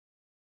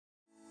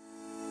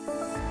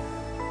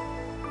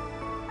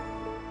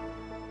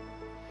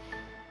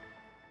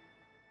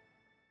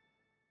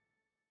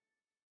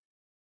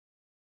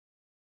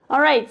All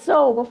right,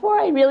 so before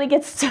I really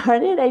get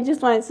started, I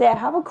just want to say I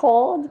have a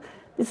cold.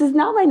 This is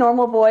not my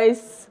normal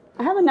voice.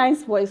 I have a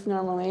nice voice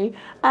normally.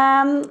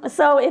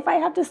 So if I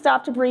have to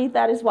stop to breathe,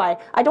 that is why.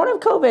 I don't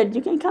have COVID.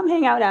 You can come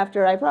hang out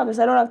after. I promise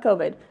I don't have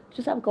COVID.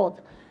 Just have a cold.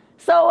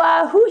 So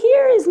who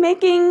here is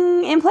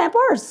making implant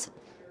bars?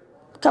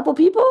 Couple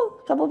people?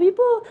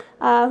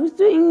 Who's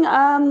doing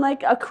like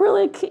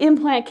acrylic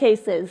implant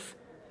cases?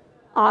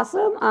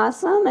 Awesome,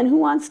 awesome. And who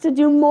wants to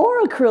do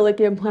more acrylic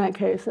implant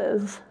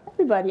cases?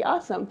 Everybody,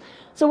 awesome.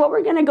 So what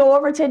we're going to go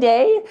over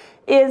today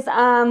is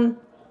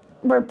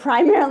we're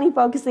primarily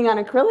focusing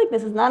on acrylic.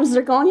 This is not a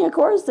zirconia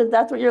course. If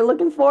that's what you're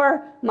looking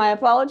for, my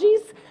apologies.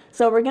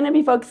 So we're going to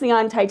be focusing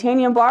on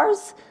titanium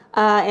bars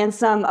and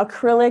some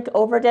acrylic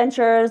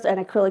overdentures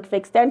and acrylic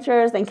fixed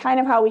dentures and kind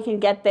of how we can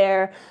get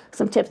there,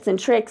 some tips and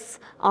tricks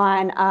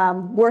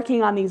on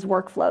working on these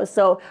workflows.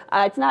 So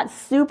it's not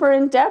super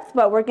in-depth,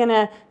 but we're going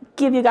to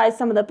give you guys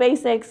some of the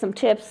basics, some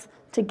tips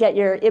to get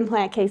your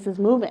implant cases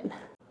moving.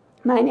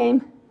 My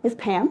name is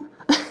Pam.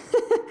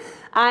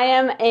 I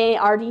am a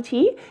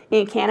RDT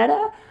in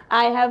Canada.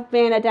 I have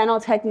been a dental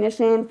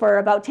technician for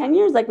about 10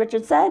 years, like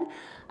Richard said,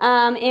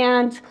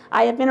 and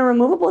I have been a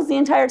removables the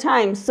entire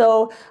time.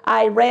 So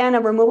I ran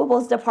a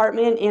removables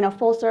department in a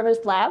full-service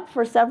lab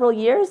for several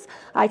years.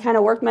 I kind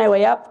of worked my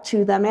way up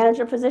to the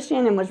manager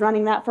position and was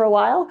running that for a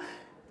while.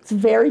 It's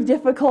very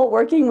difficult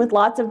working with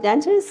lots of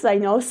dentists. I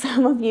know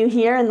some of you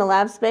here in the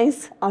lab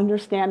space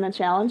understand the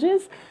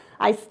challenges.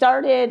 I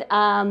started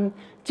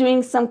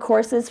doing some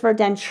courses for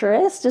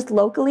denturists just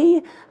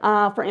locally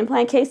for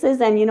implant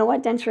cases, and you know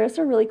what, denturists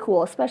are really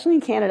cool, especially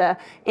in Canada,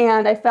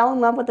 and I fell in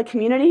love with the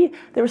community.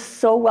 They were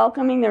so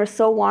welcoming, they were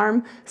so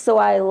warm, so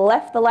I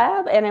left the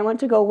lab and I went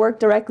to go work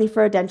directly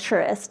for a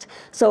denturist.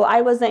 So I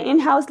was an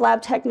in-house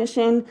lab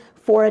technician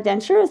for a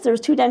denturist. There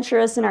was 2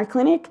 denturists in our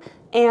clinic,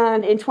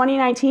 and in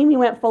 2019 we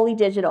went fully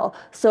digital.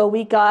 So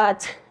we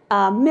got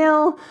a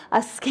mill,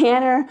 a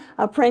scanner,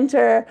 a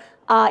printer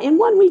in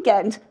one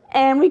weekend,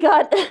 and we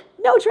got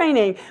no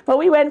training, but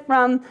we went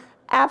from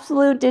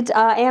absolute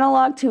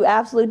analog to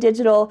absolute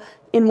digital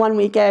in one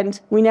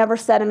weekend. We never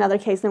set another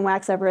case in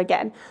wax ever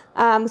again.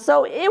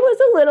 So it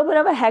was a little bit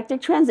of a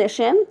hectic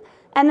transition.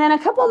 And then a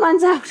couple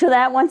months after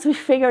that, once we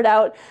figured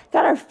out,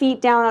 got our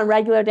feet down on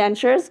regular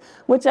dentures,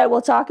 which I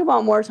will talk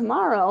about more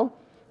tomorrow,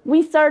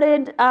 we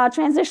started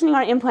transitioning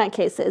our implant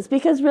cases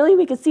because really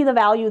we could see the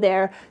value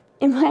there.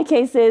 Implant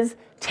cases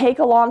take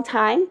a long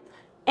time.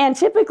 And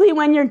typically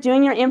when you're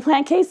doing your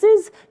implant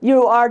cases,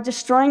 you are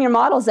destroying your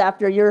models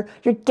after. You're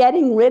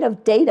getting rid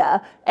of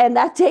data, and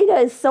that data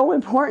is so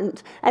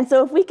important. And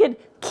so if we could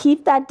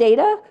keep that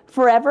data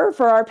forever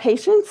for our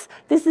patients,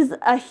 this is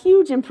a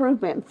huge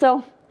improvement.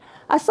 So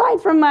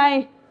aside from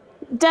my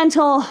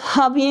dental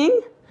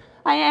hobbying,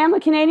 I am a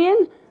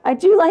Canadian. I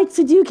do like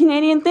to do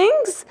Canadian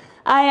things.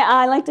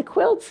 I like to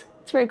quilt.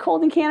 It's very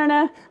cold in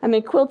Canada. I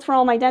make quilts for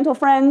all my dental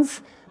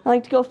friends. I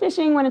like to go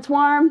fishing when it's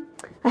warm.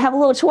 I have a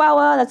little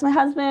chihuahua, that's my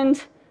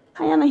husband.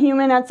 I am a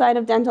human outside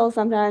of dental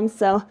sometimes,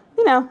 so,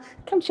 you know,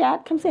 come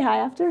chat, come say hi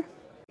after.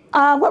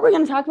 What we're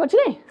going to talk about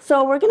today.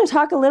 So we're going to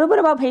talk a little bit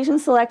about patient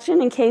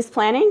selection and case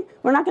planning.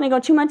 We're not going to go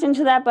too much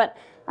into that, but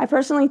I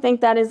personally think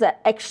that is an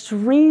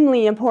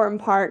extremely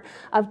important part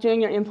of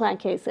doing your implant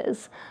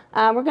cases.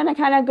 We're going to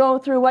kind of go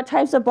through what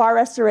types of bar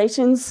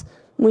restorations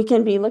we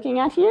can be looking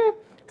at here,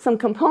 some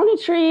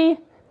componentry,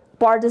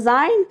 bar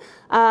design.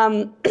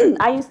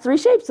 I use 3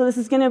 shapes, so this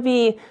is going to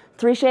be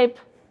 3-shape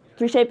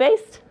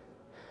based.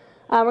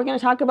 We're going to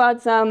talk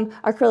about some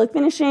acrylic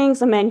finishing,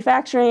 some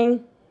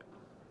manufacturing,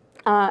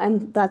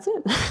 and that's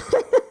it.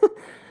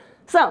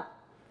 So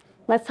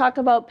let's talk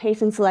about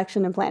patient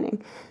selection and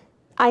planning.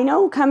 I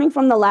know coming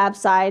from the lab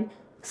side,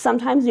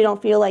 sometimes you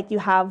don't feel like you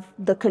have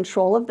the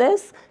control of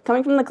this.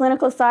 Coming from the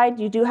clinical side,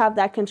 you do have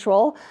that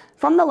control.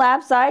 From the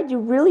lab side, you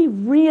really,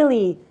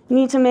 really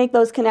need to make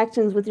those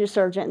connections with your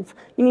surgeons.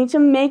 You need to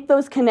make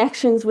those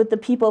connections with the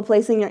people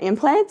placing your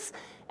implants,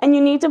 and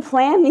you need to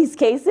plan these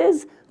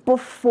cases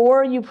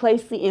before you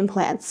place the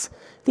implants.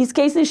 These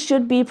cases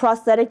should be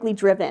prosthetically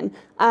driven,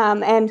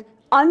 and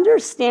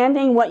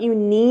understanding what you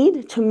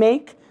need to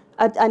make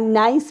a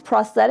nice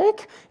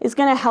prosthetic is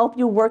going to help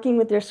you working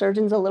with your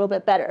surgeons a little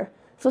bit better.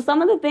 So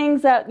some of the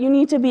things that you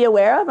need to be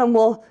aware of, and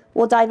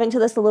we'll dive into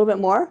this a little bit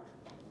more,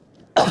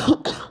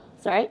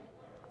 sorry,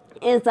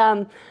 is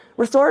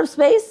restorative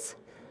space,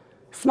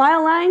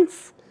 smile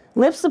lines,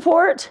 lip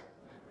support,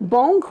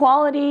 bone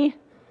quality,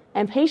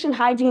 and patient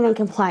hygiene and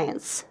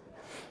compliance.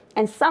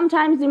 And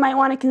sometimes you might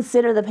want to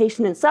consider the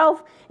patient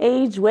itself,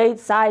 age, weight,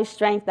 size,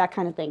 strength, that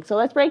kind of thing. So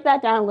let's break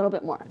that down a little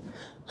bit more.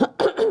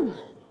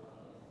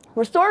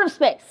 Restorative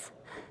space.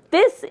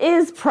 This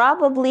is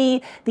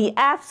probably the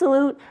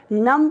absolute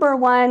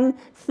 #1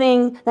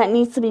 thing that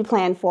needs to be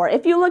planned for.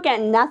 If you look at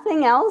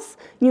nothing else,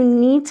 you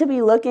need to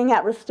be looking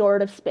at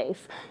restorative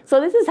space. So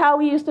this is how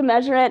we used to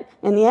measure it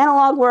in the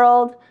analog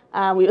world.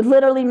 We would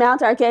literally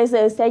mount our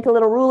cases, take a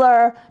little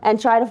ruler, and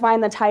try to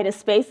find the tightest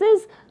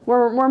spaces.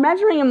 We're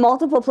measuring in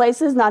multiple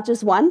places, not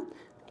just one.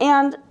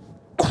 And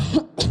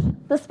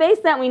the space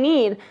that we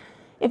need,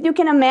 if you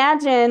can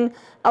imagine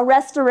a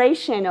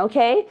restoration,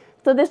 okay?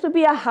 So this would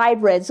be a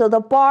hybrid. So the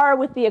bar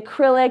with the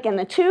acrylic and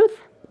the tooth,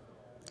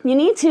 you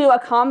need to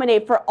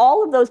accommodate for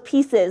all of those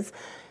pieces.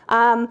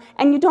 And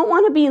you don't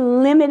want to be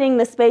limiting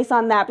the space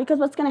on that, because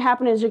what's going to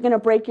happen is you're going to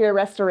break your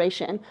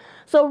restoration.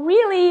 So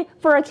really,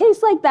 for a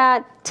case like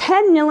that,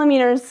 10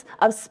 millimeters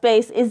of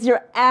space is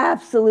your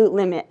absolute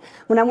limit.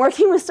 When I'm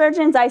working with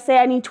surgeons, I say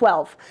I need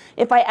 12.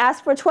 If I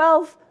ask for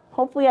 12,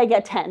 hopefully I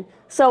get 10.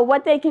 So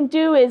what they can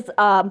do is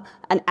an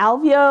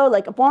alveo,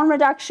 like a bone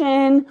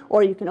reduction,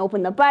 or you can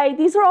open the bite.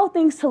 These are all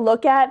things to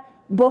look at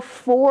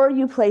before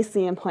you place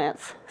the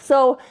implants.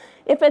 So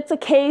if it's a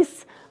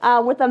case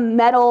with a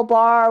metal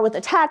bar with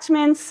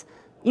attachments,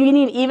 you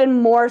need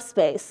even more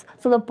space.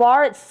 So the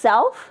bar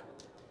itself,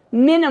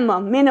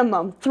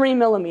 minimum 3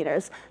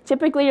 millimeters.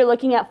 Typically you're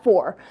looking at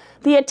 4.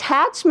 The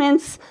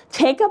attachments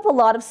take up a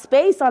lot of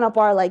space on a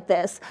bar like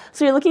this.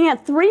 So you're looking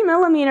at 3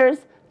 millimeters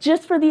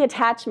just for the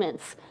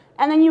attachments.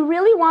 And then you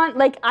really want,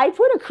 like I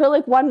put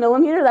acrylic 1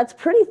 millimeter, that's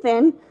pretty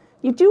thin.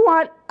 You do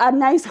want a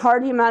nice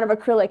hardy amount of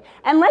acrylic.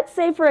 And let's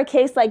say for a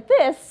case like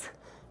this,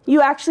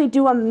 you actually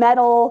do a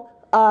metal,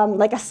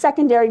 like a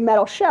secondary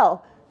metal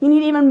shell. You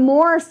need even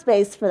more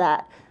space for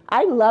that.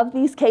 I love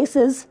these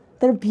cases.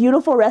 They're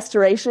beautiful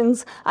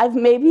restorations. I've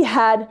maybe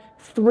had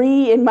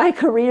 3 in my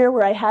career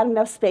where I had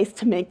enough space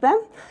to make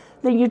them.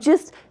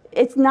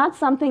 It's not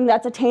something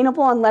that's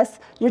attainable unless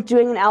you're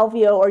doing an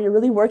alveo or you're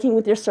really working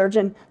with your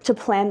surgeon to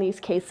plan these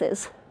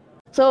cases.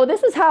 So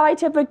this is how I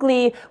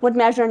typically would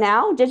measure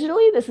now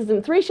digitally. This is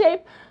in 3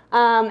 shape.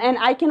 And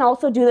I can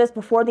also do this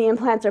before the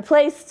implants are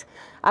placed.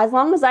 As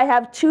long as I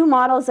have 2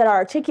 models that are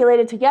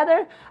articulated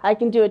together, I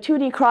can do a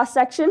 2D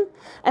cross-section.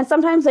 And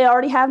sometimes they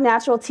already have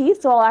natural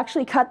teeth, so I'll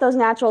actually cut those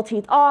natural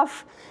teeth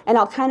off, and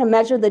I'll kind of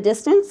measure the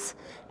distance.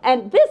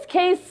 And this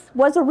case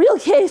was a real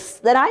case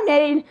that I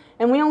made,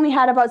 and we only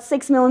had about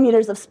 6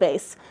 millimeters of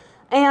space.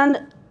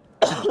 And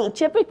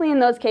typically in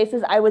those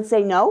cases, I would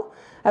say no.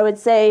 I would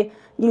say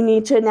you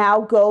need to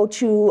now go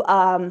to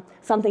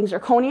something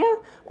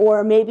zirconia,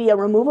 or maybe a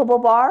removable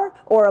bar,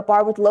 or a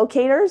bar with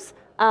locators,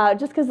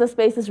 just because the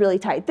space is really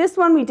tight. This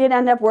one we did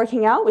end up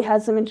working out. We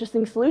had some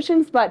interesting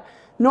solutions, but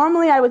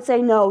normally I would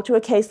say no to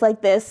a case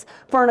like this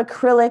for an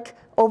acrylic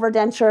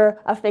overdenture,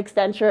 a fixed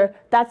denture.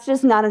 That's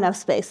just not enough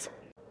space.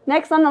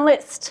 Next on the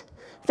list,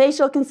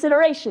 facial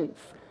considerations.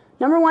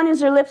 Number 1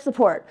 is your lip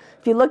support.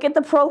 If you look at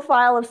the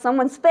profile of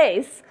someone's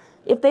face,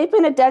 if they've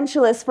been a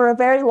dentulous for a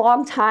very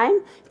long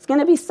time, it's going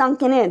to be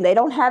sunken in. They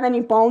don't have any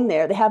bone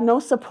there. They have no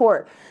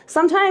support.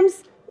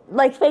 Sometimes,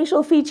 like,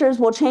 facial features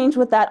will change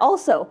with that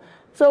also.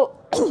 So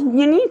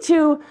you need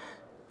to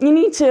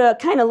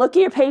kind of look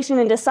at your patient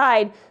and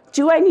decide,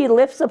 do I need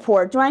lip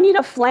support? Do I need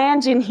a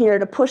flange in here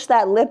to push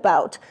that lip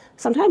out?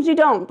 Sometimes you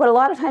don't, but a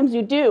lot of times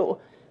you do.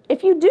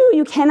 If you do,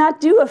 you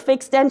cannot do a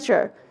fixed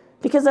denture,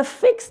 because a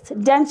fixed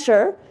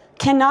denture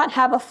cannot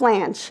have a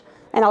flange.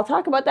 And I'll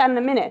talk about that in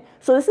a minute.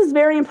 So this is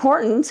very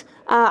important.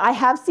 I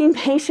have seen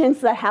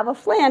patients that have a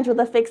flange with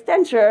a fixed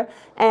denture,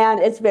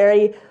 and it's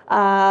very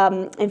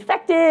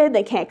infected.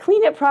 They can't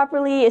clean it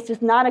properly. It's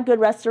just not a good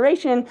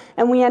restoration,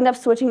 and we end up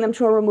switching them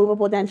to a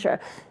removable denture.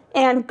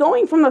 And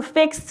going from a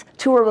fixed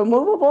to a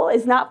removable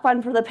is not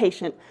fun for the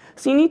patient.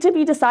 So you need to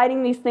be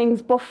deciding these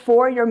things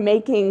before you're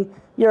making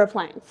your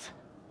appliance.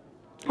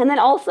 And then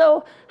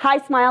also, high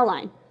smile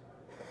line.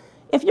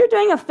 If you're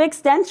doing a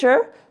fixed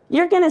denture,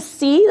 you're going to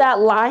see that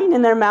line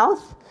in their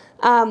mouth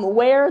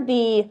where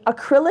the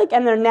acrylic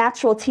and their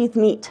natural teeth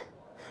meet.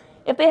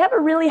 If they have a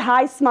really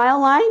high smile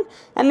line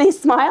and they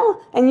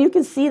smile and you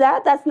can see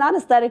that, that's not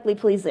aesthetically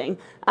pleasing.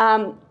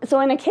 So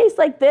in a case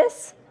like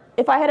this,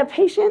 if I had a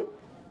patient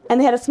and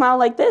they had a smile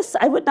like this,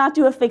 I would not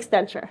do a fixed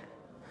denture.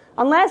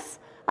 Unless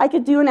I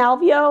could do an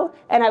alveo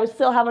and I would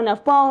still have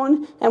enough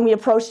bone and we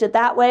approached it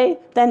that way,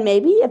 then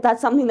maybe, if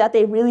that's something that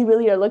they really,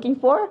 really are looking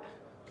for.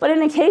 But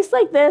in a case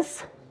like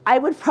this, I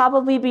would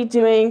probably be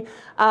doing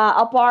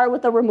a bar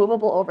with a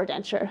removable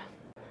overdenture.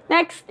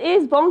 Next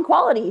is bone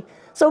quality.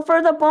 So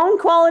for the bone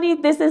quality,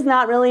 this is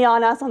not really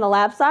on us on the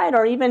lab side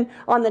or even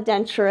on the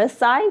denturist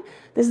side.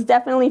 This is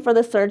definitely for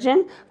the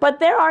surgeon. But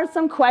there are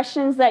some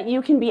questions that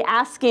you can be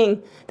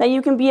asking, that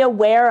you can be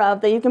aware of,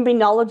 that you can be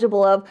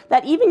knowledgeable of,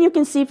 that even you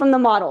can see from the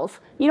models.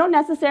 You don't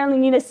necessarily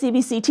need a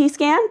CBCT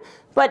scan,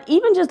 but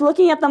even just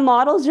looking at the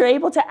models, you're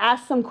able to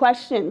ask some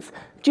questions.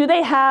 Do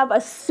they have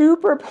a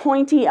super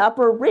pointy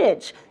upper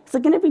ridge? Is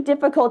it going to be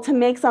difficult to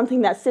make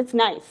something that sits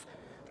nice?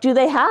 Do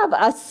they have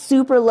a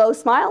super low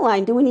smile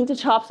line? Do we need to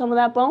chop some of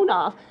that bone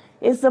off?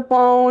 Is the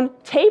bone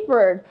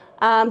tapered?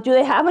 Do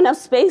they have enough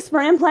space for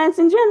implants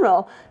in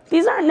general?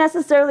 These aren't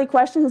necessarily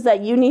questions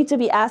that you need to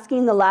be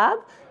asking the lab,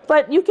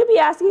 but you could be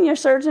asking your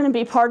surgeon and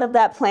be part of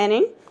that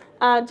planning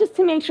just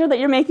to make sure that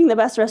you're making the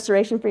best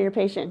restoration for your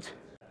patient.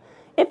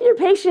 If your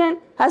patient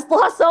has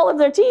lost all of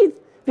their teeth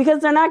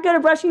because they're not good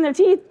at brushing their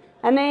teeth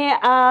and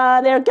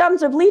their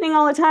gums are bleeding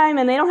all the time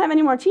and they don't have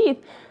any more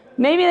teeth,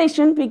 maybe they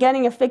shouldn't be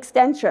getting a fixed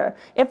denture.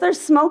 If they're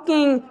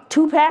smoking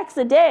 2 packs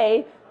a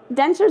day,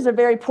 dentures are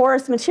very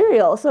porous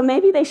material, so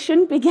maybe they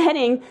shouldn't be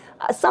getting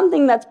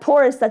something that's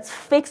porous, that's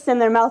fixed in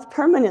their mouth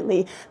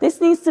permanently.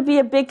 This needs to be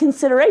a big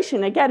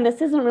consideration. Again,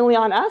 this isn't really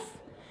on us.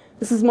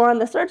 This is more on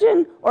the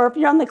surgeon, or if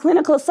you're on the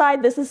clinical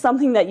side, this is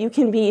something that you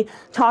can be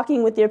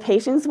talking with your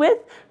patients with.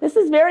 This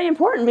is very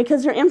important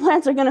because your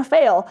implants are going to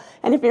fail.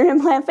 And if your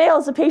implant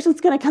fails, the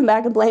patient's going to come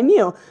back and blame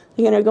you.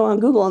 They're going to go on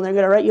Google and they're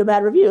going to write you a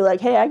bad review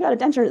like, hey, I got a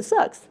denture and it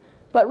sucks.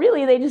 But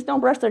really, they just don't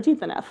brush their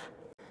teeth enough.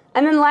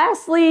 And then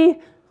lastly,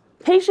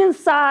 patient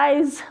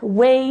size,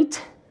 weight,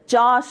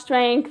 jaw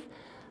strength.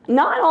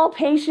 Not all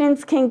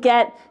patients can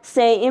get,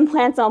 say,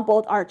 implants on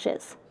both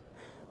arches.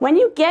 When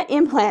you get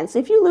implants,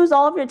 if you lose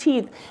all of your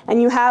teeth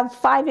and you have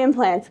 5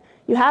 implants,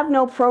 you have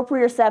no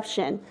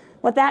proprioception.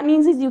 What that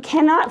means is you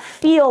cannot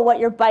feel what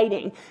you're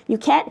biting. You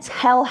can't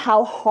tell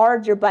how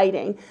hard you're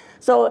biting.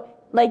 So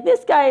like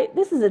this guy,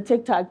 this is a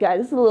TikTok guy,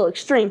 this is a little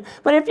extreme.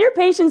 But if your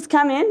patients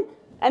come in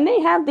and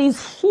they have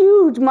these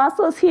huge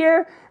muscles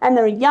here and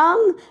they're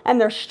young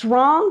and they're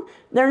strong,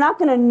 they're not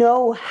gonna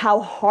know how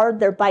hard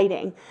they're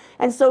biting.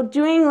 And so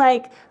doing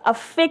like a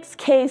fixed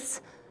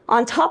case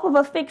on top of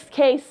a fixed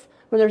case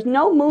where there's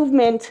no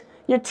movement,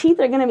 your teeth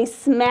are going to be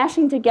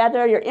smashing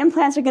together, your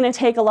implants are going to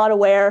take a lot of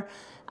wear.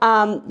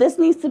 This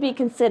needs to be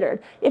considered.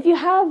 If you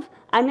have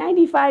a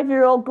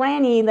 95-year-old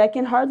granny that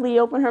can hardly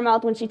open her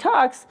mouth when she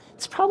talks,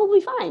 it's probably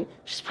fine.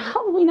 She's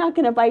probably not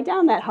going to bite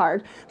down that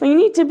hard. But you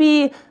need to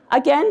be,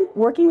 again,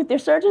 working with your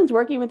surgeons,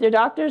 working with your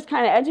doctors,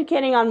 kind of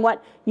educating on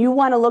what you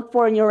want to look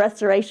for in your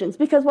restorations.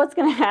 Because what's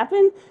going to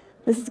happen?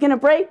 This is going to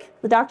break,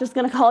 the doctor's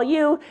going to call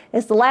you,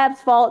 it's the lab's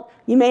fault,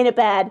 you made it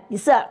bad, you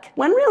suck.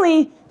 When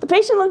really, the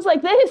patient looks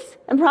like this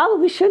and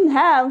probably shouldn't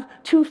have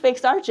 2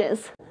 fixed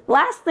arches.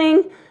 Last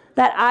thing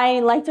that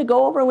I like to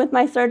go over with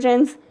my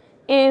surgeons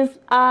is,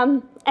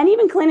 and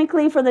even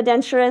clinically for the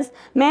dentures,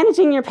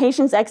 managing your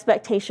patient's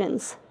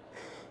expectations.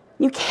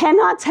 You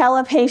cannot tell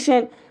a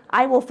patient,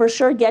 I will for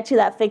sure get you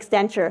that fixed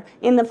denture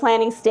in the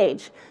planning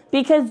stage,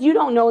 because you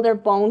don't know their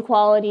bone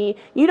quality,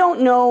 you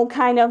don't know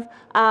kind of,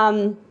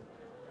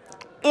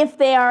 if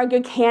they are a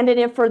good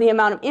candidate for the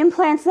amount of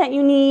implants that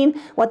you need,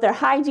 what their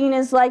hygiene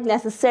is like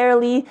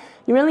necessarily.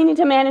 You really need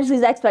to manage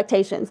these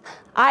expectations.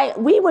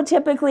 We would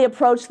typically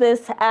approach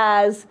this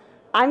as,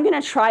 I'm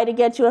going to try to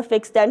get you a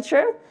fixed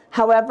denture.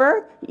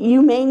 However,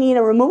 you may need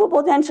a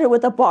removable denture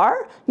with a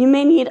bar. You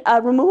may need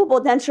a removable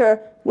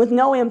denture with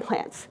no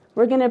implants.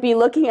 We're going to be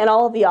looking at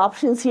all of the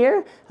options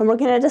here, and we're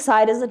going to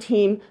decide as a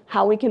team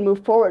how we can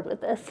move forward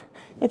with this.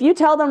 If you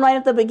tell them right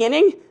at the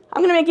beginning,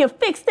 I'm going to make you a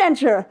fixed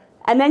denture,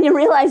 and then you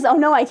realize, oh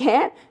no, I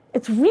can't,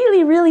 it's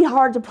really, really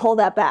hard to pull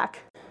that back.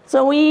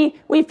 So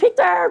we've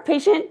picked our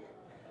patient.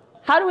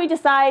 How do we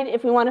decide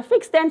if we want a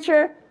fixed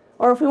denture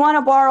or if we want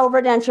a bar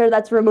over denture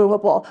that's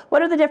removable?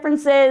 What are the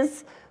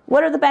differences?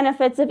 What are the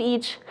benefits of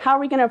each? How are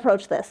we going to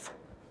approach this?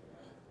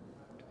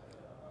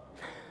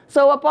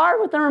 So a bar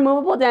with a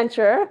removable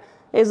denture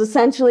is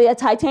essentially a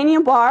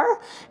titanium bar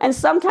and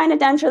some kind of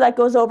denture that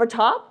goes over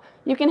top.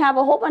 You can have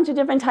a whole bunch of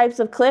different types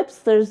of clips.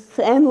 There's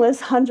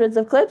endless hundreds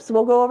of clips.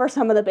 We'll go over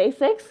some of the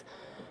basics.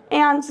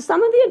 And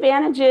some of the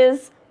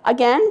advantages,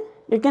 again,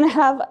 you're going to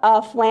have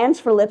a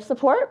flange for lip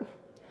support.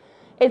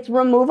 It's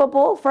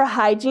removable for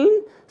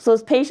hygiene. So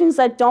those patients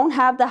that don't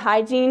have the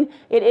hygiene,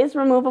 it is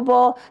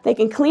removable. They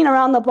can clean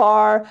around the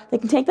bar. They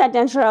can take that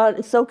denture out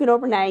and soak it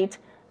overnight.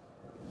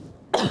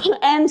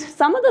 And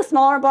some of the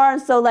smaller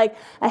bars, so like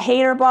a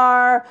hater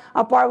bar,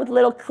 a bar with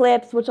little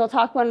clips, which I'll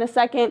talk about in a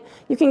second,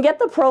 you can get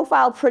the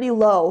profile pretty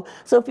low.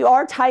 So if you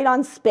are tight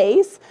on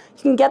space,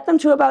 you can get them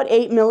to about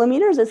 8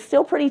 millimeters. It's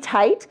still pretty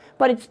tight,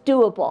 but it's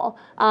doable,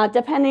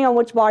 depending on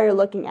which bar you're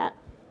looking at.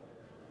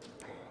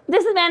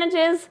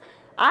 Disadvantages,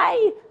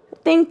 I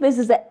think this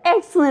is an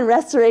excellent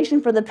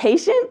restoration for the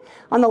patient.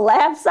 On the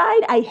lab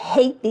side, I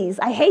hate these.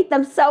 I hate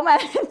them so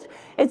much.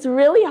 It's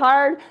really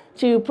hard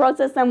to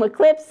process them with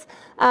clips.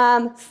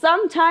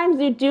 Sometimes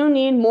you do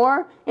need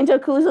more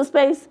interocclusal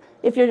space.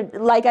 If you're,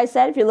 like I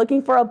said, if you're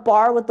looking for a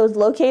bar with those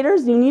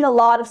locators, you need a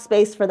lot of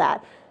space for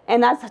that.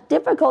 And that's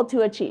difficult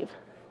to achieve.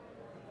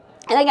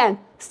 And again,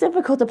 it's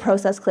difficult to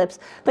process clips.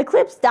 The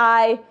clips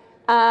die.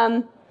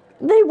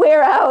 They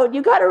wear out.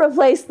 You got to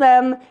replace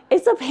them.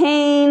 It's a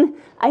pain.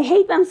 I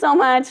hate them so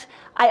much.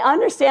 I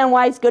understand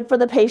why it's good for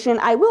the patient.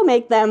 I will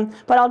make them,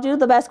 but I'll do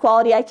the best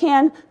quality I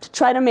can to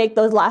try to make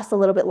those last a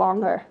little bit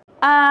longer.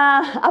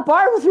 A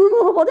bar with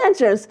removable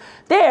dentures.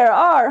 There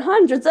are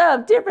hundreds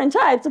of different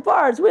types of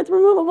bars with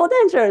removable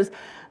dentures.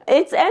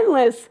 It's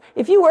endless.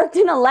 If you worked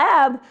in a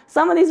lab,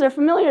 some of these are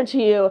familiar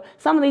to you.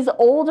 Some of these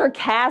older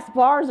cast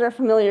bars are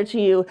familiar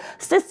to you.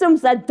 Systems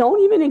that don't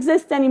even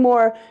exist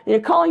anymore. And you're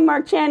calling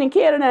Mark Chan in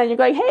Canada and you're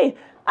going, hey,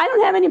 I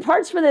don't have any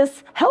parts for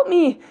this. Help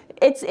me.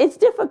 It's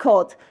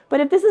difficult. But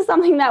if this is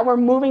something that we're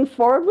moving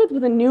forward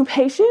with a new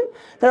patient,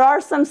 there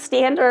are some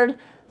standard,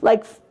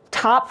 like,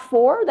 top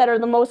 4 that are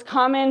the most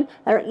common,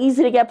 that are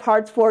easy to get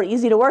parts for,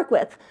 easy to work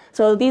with.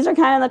 So these are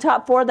kind of the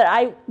top 4 that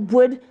I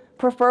would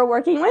prefer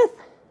working with.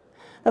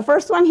 The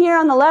first one here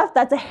on the left,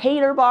 that's a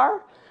hater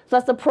bar. So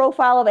that's the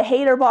profile of a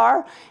hater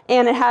bar,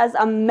 and it has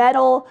a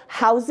metal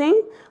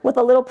housing with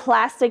a little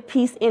plastic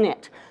piece in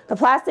it. The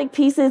plastic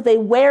pieces, they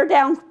wear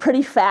down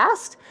pretty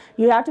fast.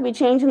 You have to be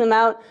changing them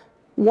out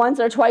once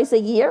or twice a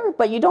year,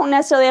 but you don't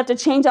necessarily have to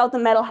change out the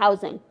metal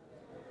housing.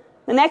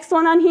 The next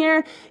one on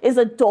here is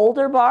a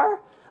Dolder bar,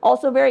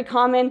 also very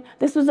common.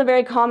 This was a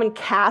very common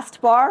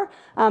cast bar.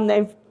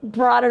 They've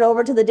brought it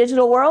over to the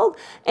digital world,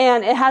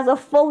 and it has a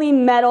fully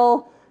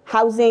metal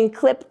housing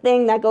clip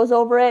thing that goes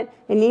over it.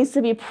 It needs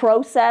to be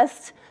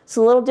processed. It's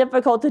a little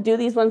difficult to do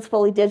these ones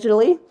fully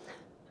digitally.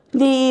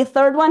 The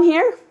third one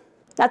here,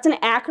 that's an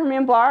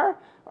Ackerman bar,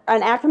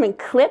 an Ackerman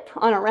clip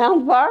on a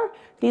round bar.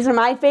 These are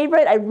my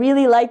favorite. I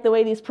really like the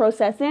way these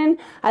process in.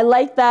 I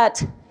like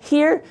that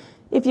here,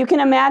 if you can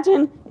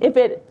imagine, if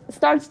it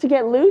starts to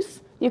get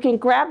loose, you can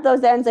grab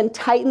those ends and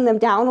tighten them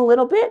down a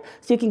little bit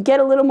so you can get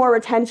a little more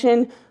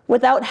retention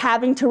without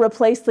having to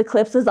replace the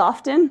clips as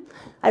often.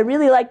 I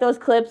really like those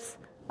clips.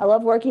 I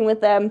love working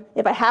with them.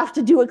 If I have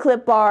to do a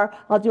clip bar,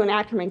 I'll do an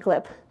Ackerman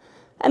clip.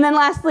 And then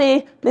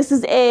lastly, this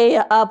is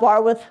a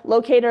bar with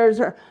locators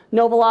or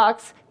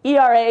Novolocks,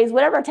 ERAs,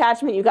 whatever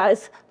attachment you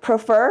guys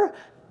prefer.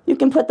 You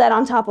can put that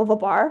on top of a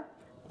bar.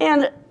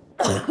 And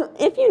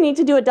if you need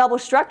to do a double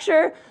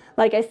structure,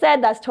 like I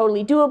said, that's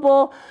totally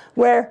doable,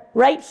 where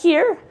right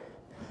here,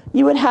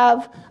 you would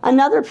have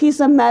another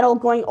piece of metal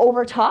going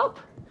over top,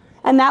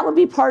 and that would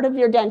be part of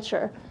your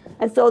denture.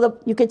 And so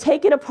you could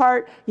take it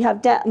apart, you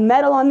have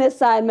metal on this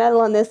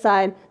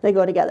side, they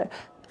go together.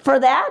 For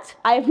that,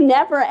 I've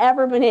never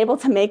ever been able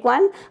to make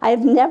one.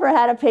 I've never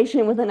had a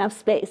patient with enough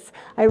space.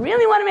 I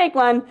really want to make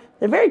one.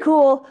 They're very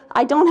cool.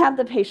 I don't have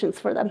the patience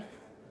for them.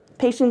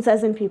 Patience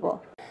as in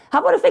people. How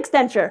about a fixed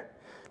denture?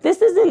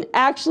 This isn't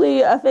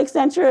actually a fixed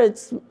denture,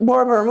 it's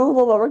more of a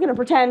removable, but we're going to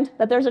pretend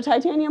that there's a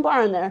titanium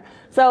bar in there.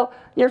 So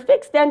your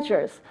fixed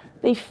dentures,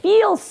 they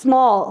feel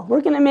small.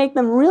 We're going to make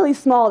them really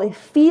small. They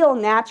feel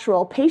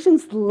natural.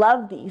 Patients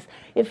love these.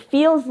 It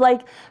feels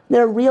like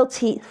they're real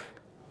teeth.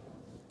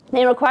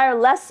 They require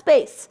less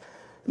space.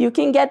 You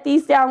can get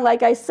these down,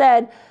 like I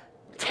said,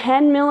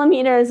 10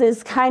 millimeters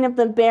is kind of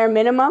the bare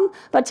minimum,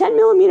 but 10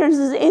 millimeters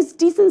is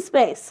decent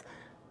space.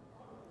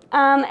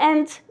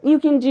 And you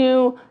can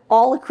do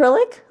all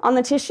acrylic on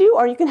the tissue,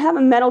 or you can have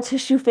a metal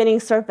tissue fitting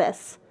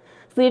surface.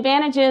 So the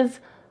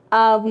advantages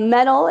of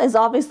metal is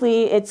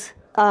obviously its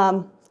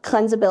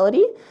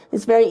cleansability.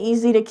 It's very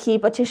easy to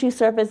keep a tissue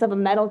surface of a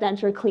metal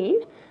denture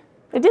clean.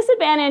 The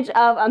disadvantage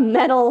of a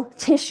metal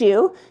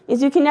tissue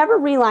is you can never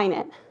reline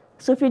it.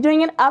 So if you're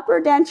doing an upper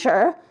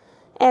denture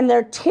and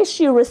their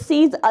tissue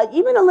recedes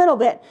even a little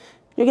bit,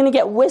 you're going to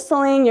get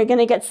whistling, you're going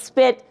to get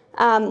spit.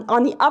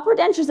 On the upper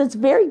dentures, it's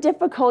very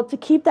difficult to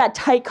keep that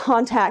tight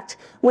contact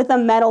with a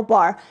metal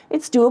bar.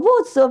 It's doable,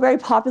 it's still a very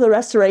popular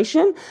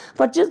restoration,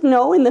 but just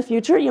know in the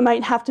future you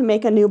might have to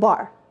make a new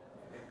bar.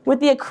 With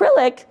the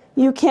acrylic,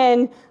 you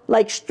can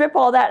strip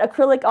all that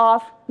acrylic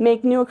off,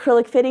 make new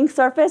acrylic fitting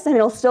surface, and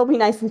it'll still be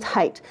nice and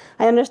tight.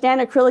 I understand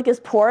acrylic is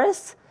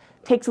porous,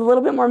 takes a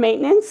little bit more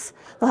maintenance.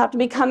 They'll have to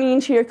be coming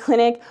into your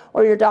clinic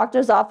or your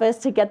doctor's office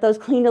to get those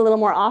cleaned a little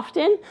more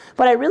often,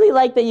 but I really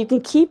like that you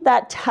can keep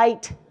that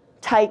tight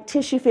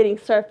tissue fitting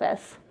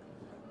surface.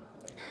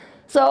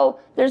 So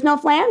there's no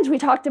flange. We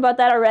talked about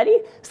that already.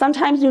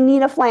 Sometimes you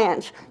need a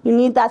flange. You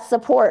need that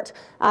support.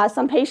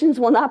 Some patients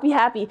will not be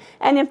happy.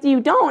 And if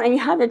you don't and you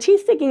have your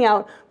teeth sticking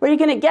out, what you're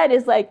going to get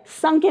is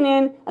sunken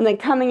in and then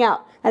coming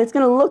out. And it's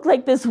going to look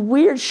like this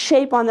weird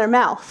shape on their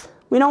mouth.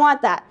 We don't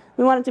want that.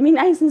 We want it to be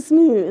nice and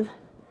smooth.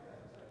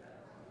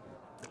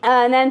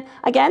 And then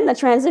again, the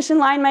transition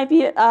line might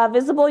be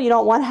visible. You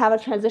don't want to have a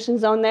transition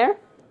zone there.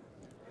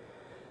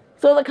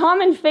 So the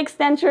common fixed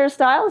denture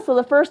style, so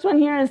the first one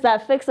here is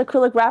that fixed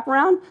acrylic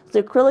wraparound.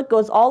 So the acrylic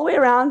goes all the way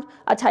around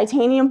a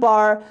titanium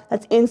bar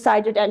that's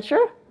inside your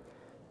denture.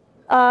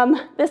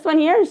 This one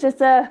here is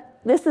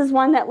this is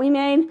one that we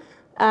made,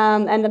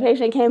 and the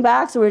patient came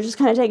back, so we're just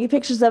kind of taking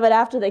pictures of it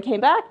after they came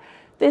back.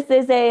 This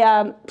is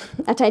a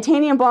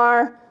titanium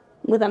bar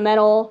with a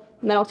metal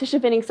tissue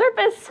fitting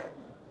surface.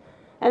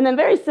 And then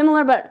very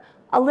similar, but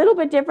a little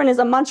bit different, is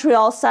a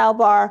Montreal style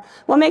bar.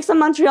 What makes a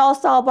Montreal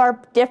style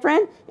bar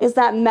different is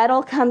that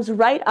metal comes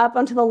right up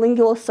onto the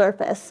lingual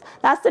surface.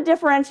 That's the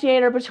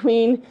differentiator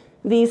between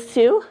these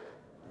two.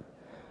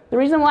 The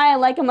reason why I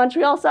like a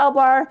Montreal style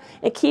bar,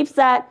 it keeps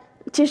that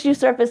tissue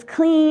surface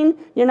clean.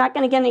 You're not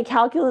going to get any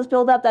calculus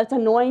buildup that's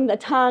annoying the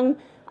tongue.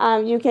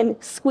 You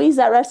can squeeze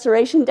that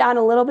restoration down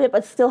a little bit,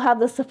 but still have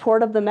the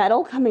support of the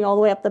metal coming all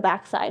the way up the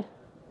backside.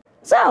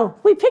 So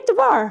we picked a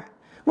bar.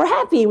 We're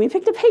happy. We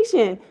picked a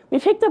patient. We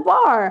picked a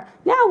bar.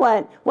 Now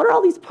what? What are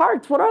all these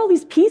parts? What are all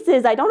these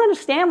pieces? I don't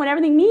understand what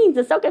everything means.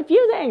 It's so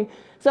confusing.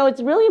 So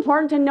it's really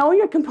important to know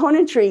your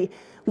componentry.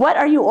 What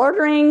are you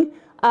ordering?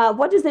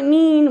 What does it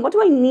mean? What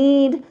do I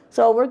need?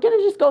 So we're going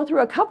to just go through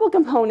a couple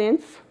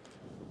components.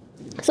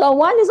 So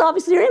one is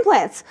obviously your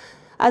implants.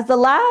 As the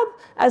lab,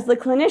 as the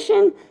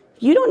clinician,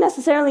 you don't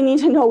necessarily need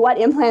to know what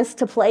implants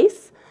to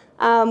place.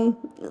 All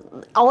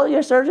of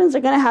your surgeons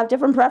are going to have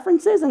different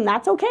preferences, and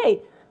that's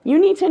okay. You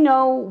need to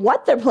know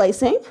what they're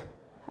placing,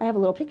 I have a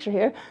little picture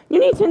here. You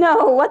need to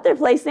know what they're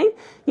placing.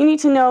 You need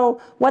to know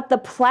what the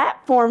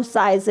platform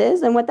size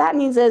is, and what that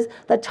means is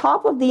the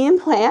top of the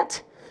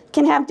implant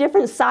can have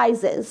different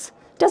sizes.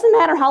 Doesn't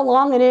matter how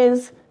long it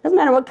is, doesn't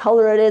matter what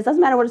color it is,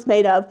 doesn't matter what it's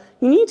made of.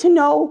 You need to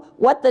know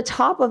what the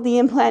top of the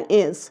implant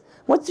is.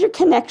 What's your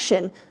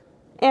connection?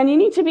 And you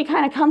need to be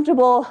kind of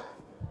comfortable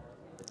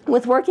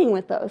with working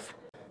with those.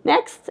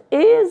 Next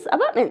is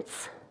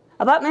abutments.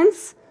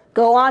 Abutments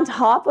go on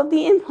top of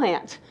the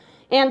implant.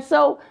 And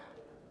so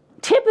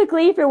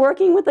typically, if you're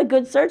working with a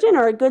good surgeon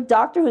or a good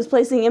doctor who's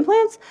placing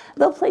implants,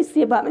 they'll place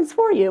the abutments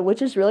for you,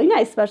 which is really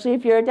nice, especially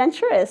if you're a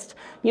denturist.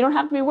 You don't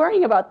have to be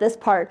worrying about this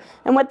part.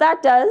 And what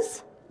that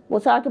does,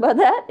 we'll talk about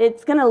that,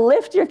 it's going to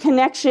lift your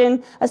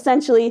connection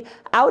essentially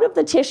out of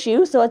the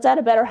tissue, so it's at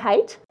a better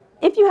height.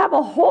 If you have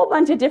a whole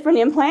bunch of different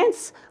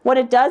implants, what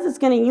it does is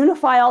going to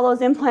unify all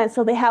those implants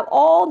so they have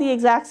all the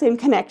exact same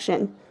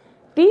connection.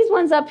 These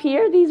ones up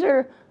here, these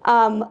are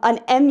an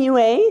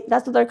MUA,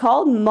 that's what they're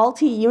called,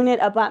 multi-unit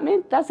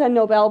abutment. That's a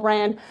Nobel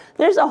brand.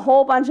 There's a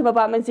whole bunch of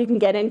abutments you can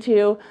get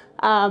into.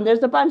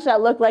 There's a bunch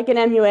that look like an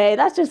MUA.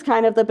 That's just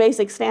kind of the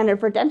basic standard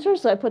for dentures,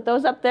 so I put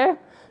those up there.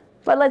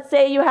 But let's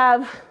say you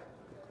have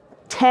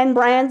 10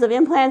 brands of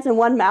implants in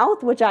one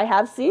mouth, which I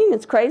have seen.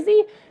 It's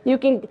crazy. You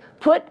can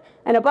put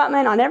an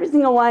abutment on every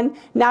single one.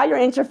 Now your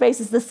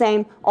interface is the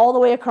same all the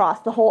way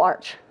across the whole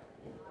arch.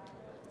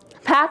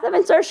 Path of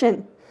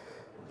insertion.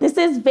 This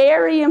is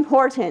very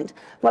important.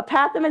 What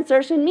path of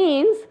insertion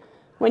means,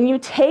 when you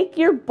take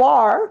your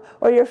bar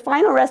or your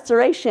final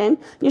restoration,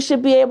 you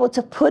should be able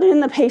to put it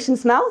in the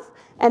patient's mouth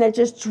and it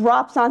just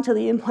drops onto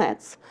the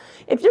implants.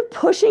 If you're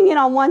pushing it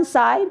on one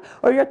side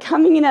or you're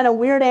coming in at a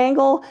weird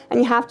angle and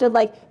you have to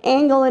like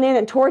angle it in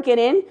and torque it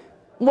in,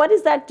 what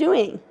is that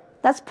doing?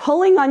 That's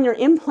pulling on your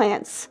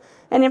implants.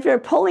 And if you're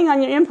pulling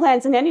on your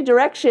implants in any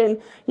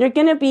direction, you're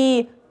going to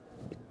be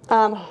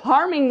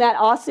harming that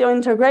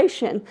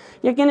osseointegration.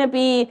 You're going to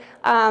be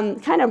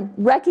kind of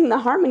wrecking the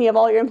harmony of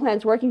all your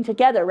implants working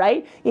together,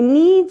 right? It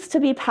needs to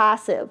be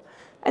passive.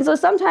 And so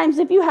sometimes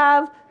if you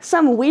have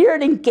some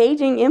weird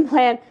engaging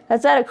implant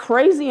that's at a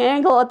crazy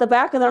angle at the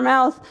back of their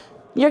mouth,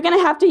 you're going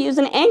to have to use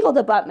an angled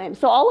abutment.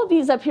 So all of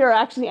these up here are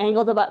actually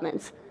angled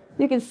abutments.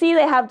 You can see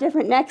they have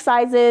different neck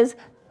sizes,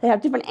 they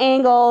have different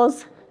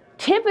angles.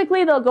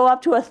 Typically they'll go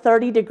up to a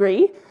 30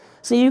 degree.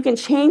 So you can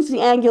change the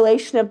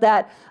angulation of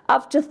that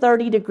up to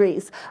 30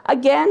 degrees.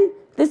 Again,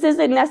 this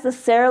isn't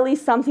necessarily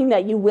something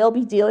that you will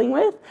be dealing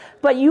with,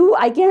 but you,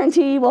 I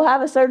guarantee, will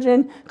have a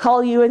surgeon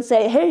call you and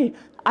say, hey,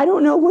 I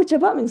don't know which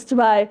abutments to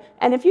buy.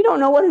 And if you don't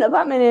know what an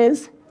abutment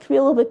is, it can be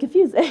a little bit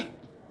confusing.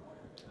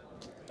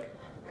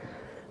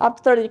 Up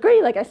to 30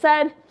 degrees, like I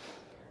said.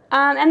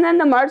 And then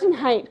the margin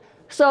height.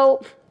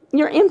 So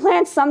your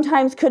implants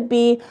sometimes could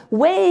be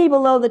way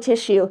below the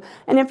tissue.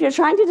 And if you're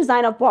trying to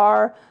design a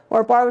bar or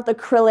a bar with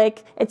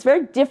acrylic, it's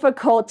very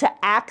difficult to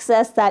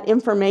access that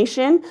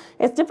information.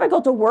 It's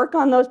difficult to work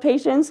on those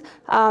patients.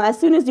 As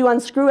soon as you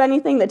unscrew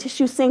anything, the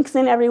tissue sinks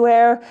in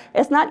everywhere.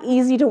 It's not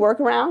easy to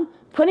work around.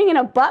 Putting an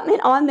abutment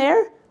on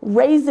there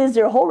raises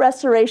your whole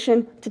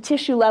restoration to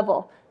tissue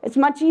level. It's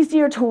much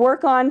easier to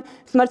work on.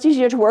 It's much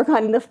easier to work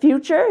on in the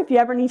future. If you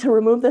ever need to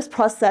remove this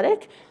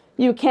prosthetic,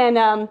 you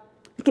can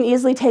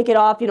easily take it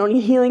off. You don't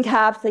need healing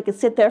caps. They can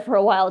sit there for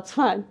a while. It's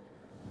fun.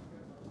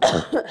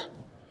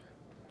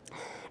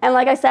 And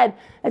like I said,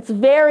 it's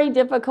very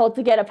difficult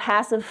to get a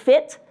passive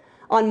fit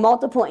on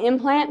multiple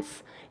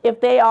implants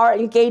if they are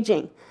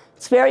engaging.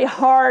 It's very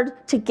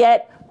hard to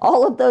get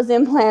all of those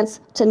implants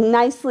to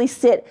nicely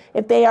sit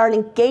if they are an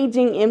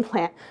engaging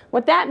implant.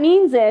 What that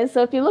means is,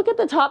 so if you look at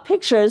the top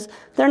pictures,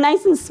 they're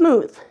nice and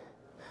smooth.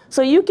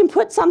 So you can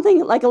put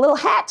something like a little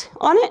hat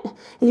on it,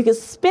 and you can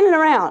spin it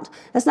around.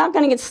 It's not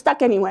going to get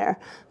stuck anywhere.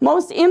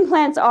 Most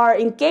implants are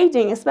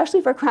engaging,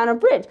 especially for crown or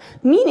bridge,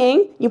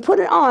 meaning you put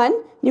it on,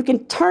 you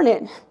can turn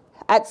it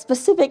at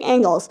specific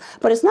angles,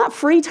 but it's not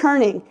free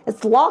turning.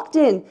 It's locked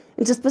in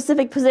into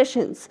specific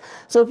positions.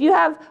 So if you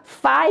have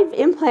 5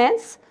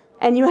 implants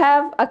and you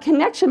have a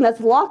connection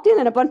that's locked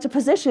in a bunch of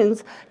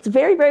positions, it's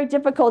very, very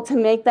difficult to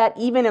make that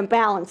even and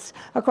balanced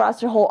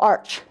across your whole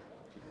arch.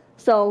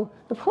 So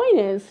the point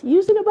is,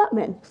 use an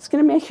abutment. It's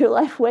going to make your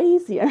life way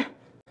easier.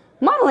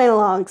 Model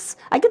analogs.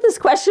 I get this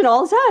question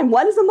all the time.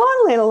 What is a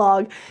model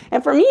analog?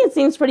 And for me, it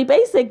seems pretty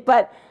basic,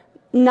 but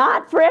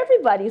not for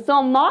everybody. So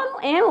a model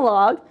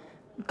analog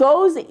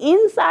goes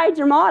inside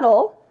your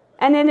model,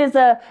 and it is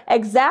an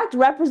exact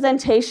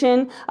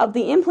representation of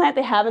the implant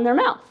they have in their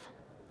mouth.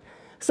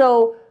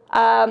 So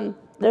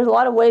there's a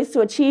lot of ways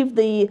to achieve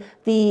the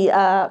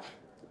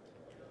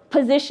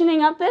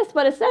positioning of this,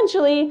 but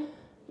essentially,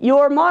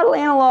 your model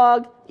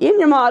analog in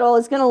your model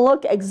is going to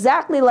look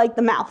exactly like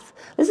the mouth.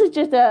 This is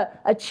just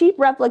a cheap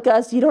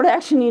replica, so you don't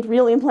actually need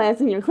real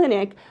implants in your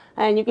clinic,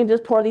 and you can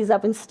just pour these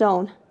up in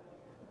stone.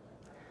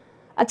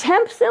 A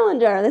temp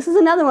cylinder. This is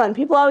another one.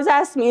 People always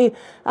ask me,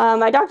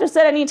 my doctor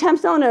said I need temp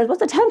cylinders.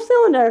 What's a temp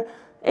cylinder?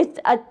 It's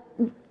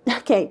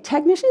okay,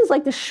 technicians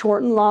like to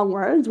shorten long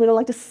words. We don't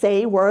like to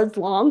say words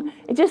long.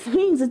 It just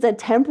means it's a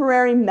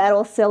temporary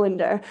metal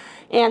cylinder.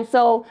 And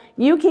so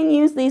you can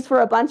use these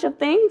for a bunch of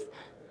things.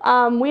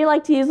 We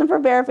like to use them for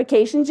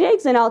verification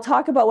jigs, and I'll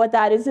talk about what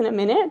that is in a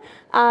minute.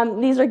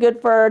 These are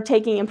good for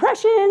taking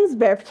impressions,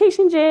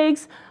 verification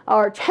jigs,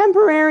 or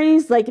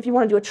temporaries. Like if you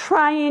want to do a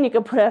try-in, you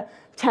can put a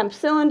temp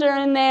cylinder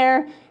in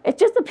there. It's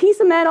just a piece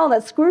of metal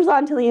that screws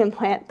onto the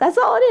implant. That's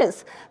all it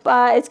is.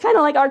 But it's kind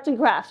of like arts and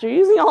crafts. You're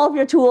using all of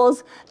your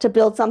tools to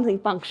build something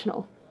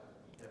functional.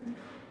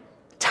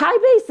 Tie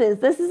bases.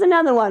 This is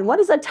another one. What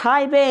is a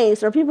tie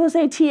base? Or people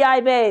say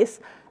TI base.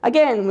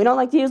 Again, we don't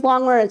like to use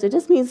long words. It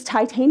just means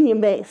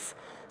titanium base.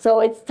 So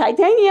it's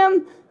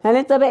titanium and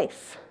it's a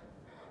base.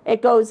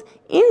 It goes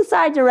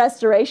inside your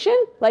restoration,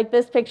 like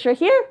this picture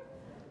here.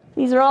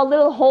 These are all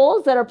little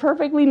holes that are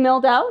perfectly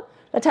milled out.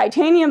 The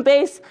titanium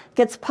base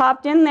gets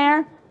popped in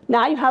there.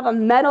 Now you have a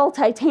metal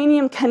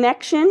titanium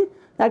connection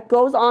that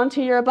goes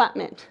onto your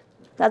abutment.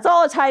 That's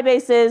all a tie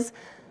base is.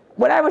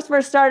 When I was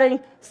first starting,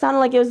 it sounded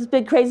like it was this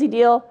big crazy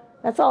deal.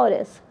 That's all it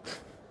is.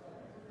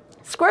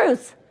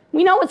 Screws.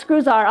 We know what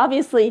screws are,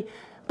 obviously,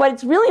 but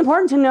it's really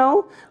important to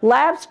know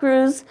lab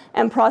screws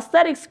and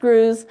prosthetic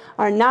screws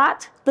are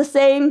not the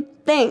same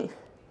thing.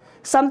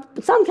 Some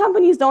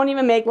companies don't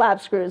even make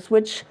lab screws,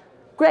 which,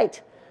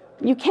 great.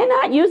 You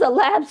cannot use a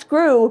lab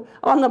screw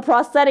on the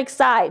prosthetic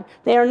side.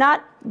 They are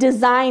not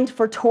designed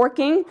for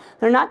torquing.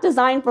 They're not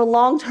designed for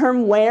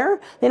long-term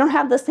wear. They don't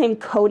have the same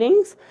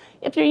coatings.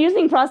 If you're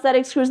using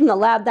prosthetic screws in the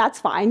lab, that's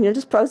fine. You're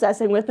just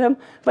processing with them.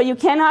 But you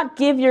cannot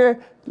give your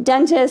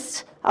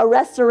dentist a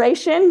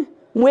restoration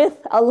with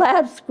a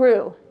lab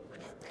screw.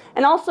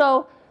 And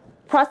also,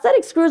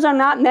 prosthetic screws are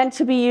not meant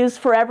to be used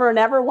forever and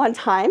ever one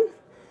time.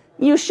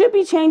 You should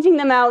be changing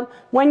them out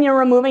when you're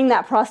removing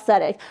that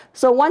prosthetic.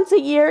 So once a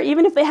year,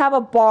 even if they have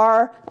a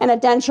bar and a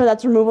denture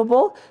that's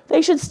removable,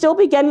 they should still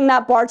be getting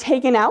that bar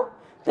taken out.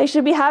 They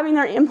should be having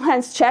their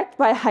implants checked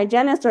by a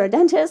hygienist or a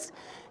dentist.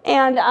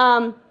 And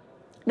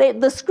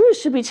the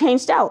screws should be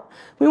changed out.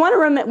 We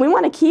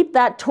want to keep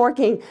that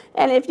torquing.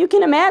 And if you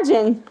can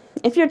imagine,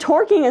 if you're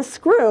torquing a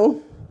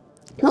screw,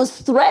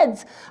 those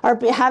threads are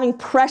having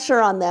pressure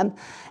on them.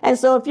 And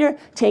so if you're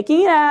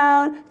taking it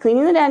out,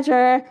 cleaning the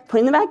denture,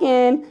 putting them back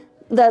in,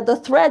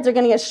 the threads are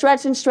going to get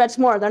stretched and stretched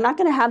more. They're not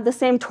going to have the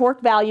same torque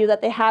value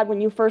that they had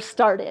when you first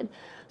started.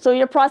 So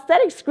your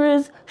prosthetic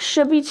screws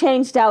should be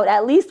changed out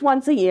at least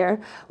once a year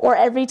or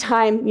every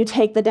time you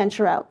take the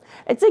denture out.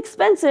 It's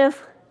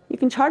expensive. You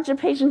can charge your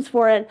patients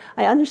for it.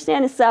 I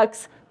understand it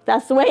sucks.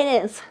 That's the way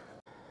it is.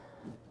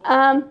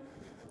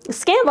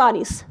 Scan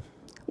bodies.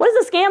 What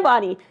is a scan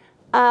body?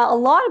 A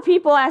lot of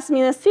people ask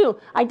me this too.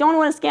 I don't know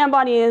what a scan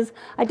body is.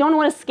 I don't know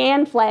what a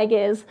scan flag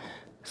is.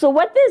 So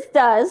what this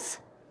does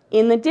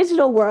in the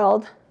digital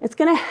world, it's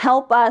going to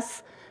help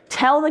us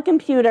tell the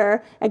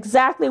computer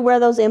exactly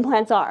where those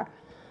implants are.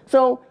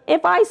 So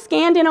if I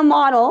scanned in a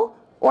model,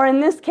 or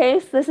in this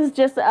case, this is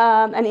just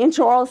an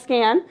intraoral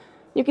scan,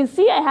 you can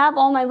see I have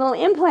all my little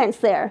implants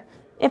there.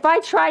 If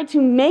I try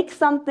to make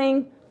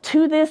something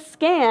to this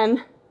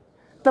scan,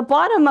 the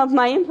bottom of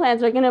my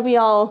implants are going to be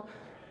all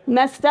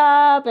messed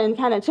up and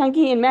kind of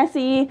chunky and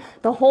messy.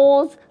 The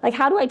holes, like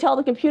how do I tell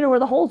the computer where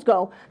the holes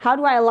go? How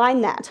do I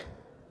align that?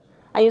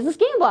 I use a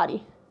scan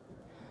body.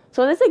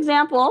 So this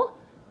example,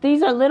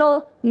 these are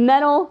little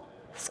metal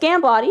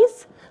scan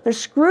bodies. They're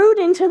screwed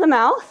into the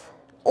mouth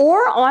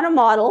or on a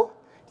model.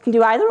 You can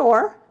do either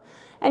or.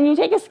 And you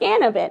take a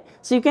scan of it.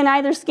 So you can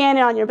either scan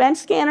it on your bench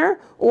scanner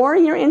or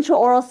your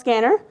intraoral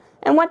scanner.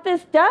 And what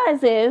this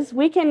does is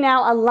we can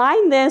now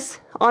align this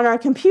on our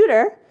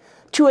computer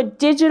to a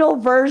digital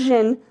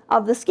version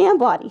of the scan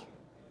body.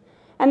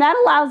 And that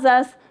allows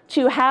us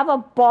to have a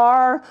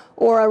bar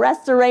or a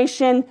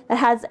restoration that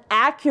has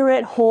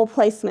accurate hole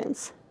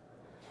placements.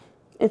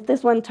 If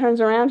this one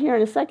turns around here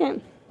in a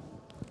second.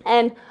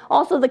 And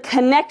also the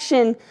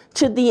connection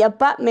to the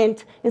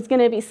abutment is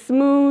going to be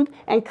smooth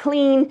and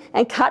clean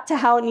and cut to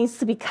how it needs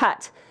to be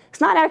cut.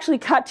 It's not actually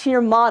cut to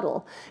your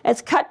model.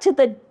 It's cut to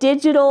the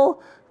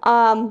digital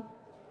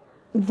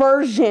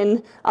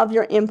version of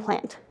your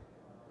implant.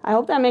 I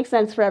hope that makes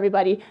sense for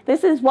everybody.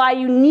 This is why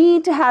you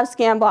need to have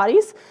scan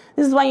bodies.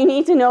 This is why you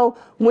need to know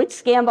which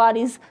scan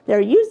bodies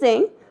they're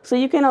using so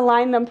you can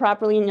align them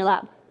properly in your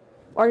lab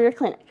or your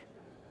clinic.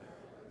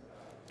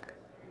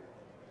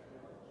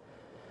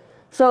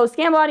 So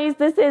scan bodies,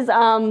 these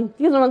are the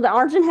ones that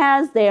Argen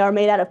has. They are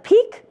made out of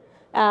PEEK.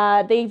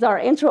 These are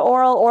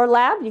intraoral or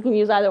lab. You can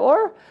use either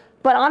or.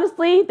 But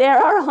honestly, there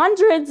are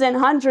hundreds and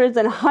hundreds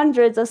and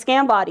hundreds of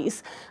scan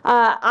bodies.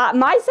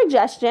 My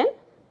suggestion,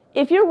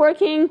 if you're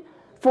working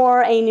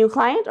for a new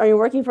client or you're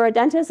working for a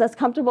dentist that's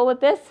comfortable with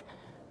this,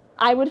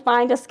 I would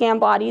find a scan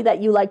body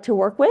that you like to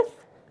work with.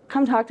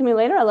 Come talk to me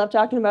later. I love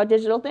talking about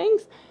digital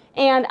things.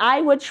 And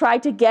I would try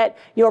to get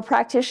your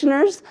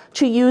practitioners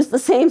to use the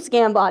same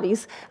scan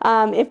bodies.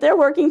 If they're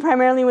working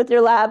primarily with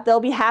your lab,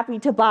 they'll be happy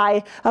to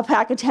buy a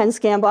pack of 10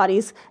 scan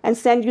bodies and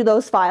send you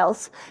those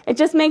files. It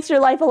just makes your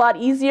life a lot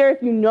easier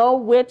if you know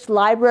which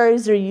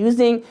libraries you're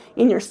using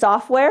in your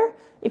software.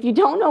 If you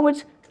don't know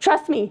which,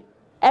 trust me,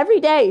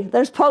 every day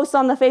there's posts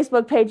on the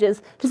Facebook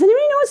pages. Does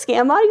anybody know what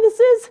scan body this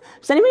is?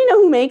 Does anybody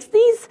know who makes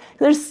these?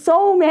 There's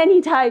so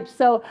many types.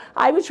 So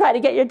I would try to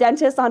get your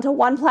dentist onto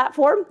one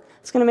platform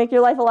It's going to make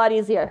your life a lot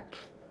easier.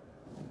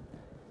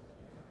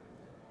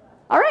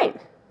 All right,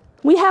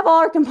 we have all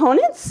our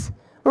components.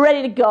 We're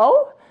ready to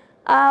go.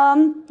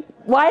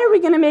 Why are we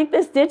going to make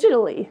this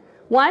digitally?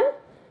 One,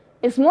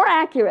 it's more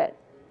accurate.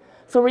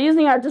 So we're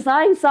using our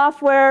design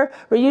software,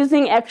 we're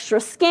using extra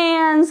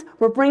scans,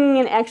 we're bringing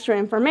in extra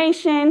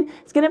information.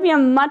 It's going to be a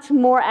much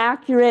more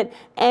accurate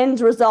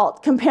end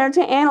result compared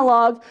to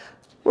analog,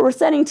 where we're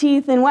setting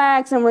teeth in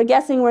wax and we're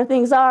guessing where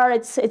things are.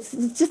 It's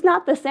just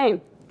not the same.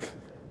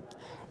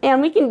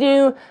 And we can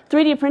do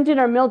 3D printed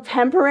or milled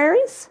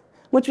temporaries,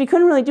 which we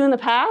couldn't really do in the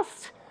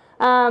past.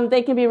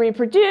 They can be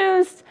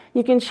reproduced.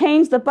 You can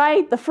change the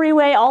bite, the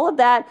freeway, all of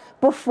that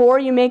before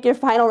you make your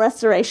final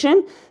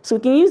restoration. So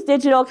we can use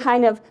digital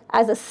kind of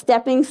as a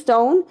stepping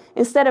stone.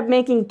 Instead of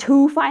making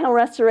 2 final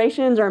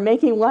restorations or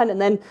making 1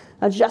 and then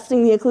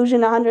adjusting the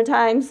occlusion 100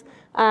 times,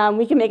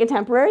 we can make a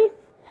temporary.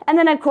 And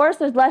then, of course,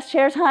 there's less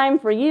chair time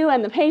for you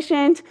and the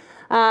patient.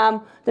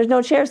 There's no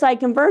chairside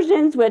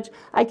conversions, which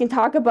I can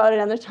talk about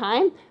another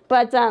time.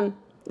 But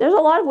there's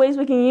a lot of ways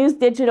we can use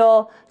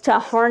digital to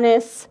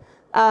harness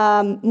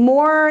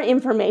more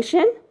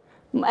information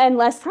and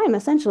less time,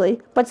 essentially,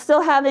 but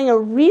still having a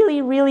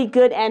really, really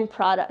good end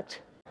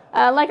product.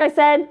 Like I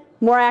said,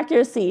 more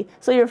accuracy.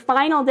 So your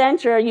final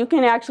denture, you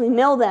can actually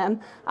mill them.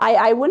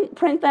 I wouldn't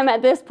print them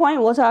at this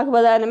point. We'll talk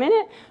about that in a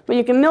minute. But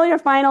you can mill your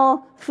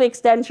final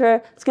fixed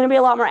denture. It's going to be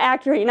a lot more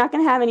accurate. You're not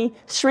going to have any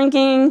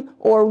shrinking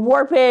or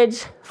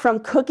warpage from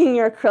cooking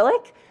your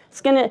acrylic. It's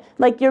going to,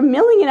 like, you're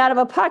milling it out of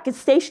a puck. It's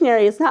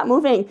stationary. It's not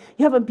moving.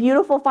 You have a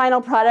beautiful final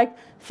product.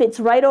 Fits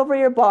right over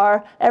your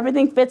bar.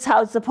 Everything fits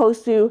how it's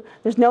supposed to.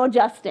 There's no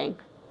adjusting.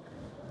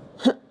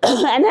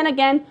 And then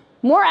again,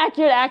 more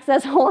accurate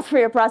access holes for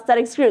your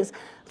prosthetic screws.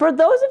 For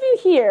those of you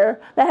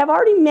here that have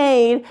already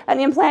made an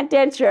implant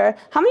denture,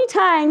 how many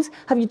times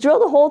have you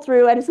drilled a hole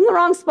through and it's in the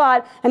wrong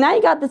spot, and now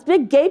you got this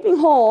big gaping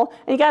hole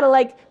and you got to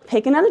like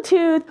pick another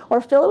tooth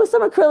or fill it with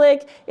some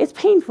acrylic? It's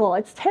painful.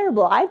 It's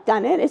terrible. I've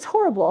done it. It's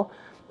horrible.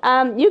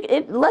 Let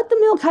the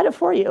mill cut it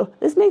for you.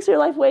 This makes your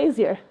life way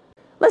easier.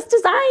 Let's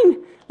design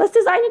a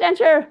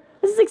denture.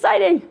 This is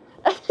exciting.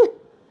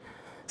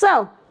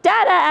 So,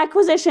 data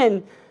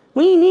acquisition.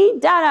 We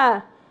need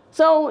data.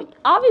 So,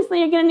 obviously,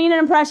 you're going to need an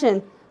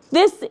impression.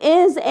 This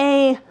is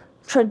a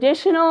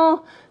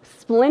traditional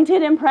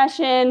splinted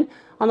impression.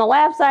 On the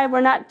lab side,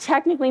 we're not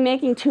technically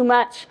making too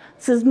much.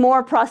 This is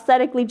more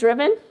prosthetically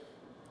driven.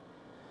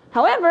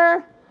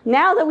 However,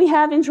 now that we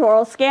have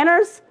intraoral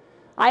scanners,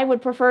 I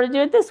would prefer to do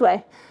it this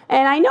way.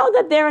 And I know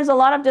that there is a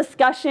lot of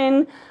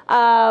discussion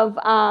of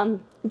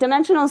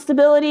dimensional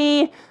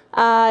stability,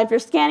 if you're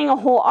scanning a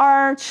whole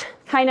arch,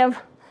 kind of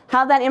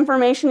how that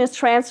information is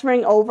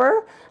transferring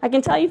over. I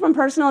can tell you from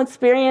personal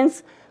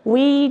experience,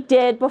 we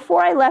did,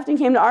 before I left and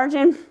came to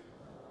Argen,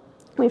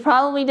 we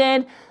probably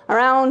did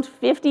around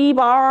 50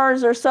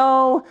 bars or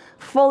so,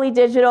 fully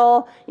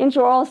digital,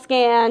 intraoral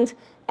scanned,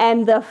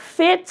 and the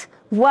fit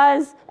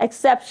was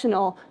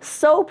exceptional.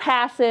 So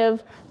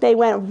passive, they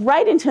went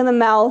right into the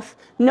mouth,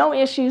 no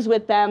issues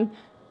with them.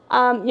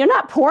 You're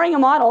not pouring a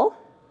model,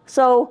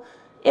 so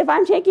if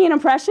I'm taking an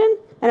impression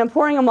and I'm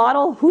pouring a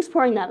model, who's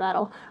pouring that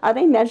model? Are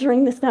they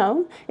measuring the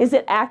stone? Is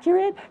it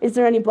accurate? Is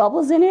there any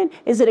bubbles in it?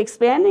 Is it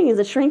expanding? Is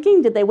it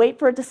shrinking? Did they wait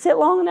for it to sit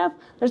long enough?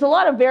 There's a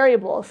lot of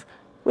variables.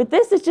 With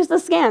this, it's just a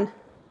scan.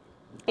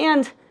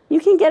 And you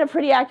can get a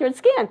pretty accurate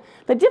scan.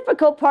 The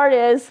difficult part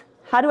is,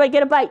 how do I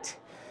get a bite?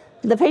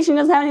 The patient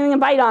doesn't have anything to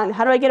bite on.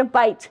 How do I get a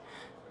bite?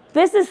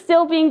 This is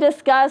still being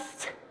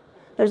discussed.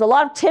 There's a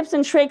lot of tips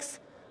and tricks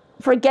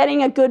for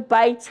getting a good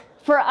bite.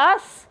 For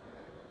us,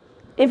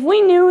 if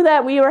we knew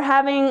that we were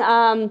having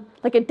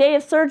like a day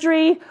of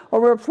surgery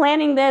or we were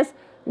planning this,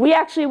 we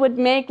actually would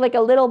make like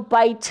a little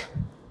bite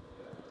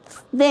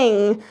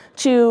thing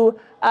to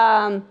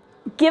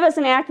give us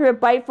an accurate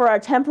bite for our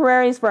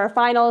temporaries, for our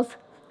finals.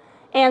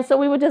 And so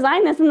we would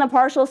design this in the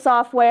partial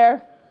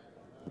software.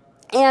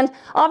 And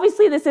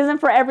obviously this isn't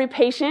for every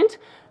patient.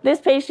 This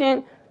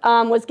patient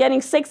was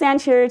getting 6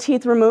 anterior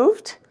teeth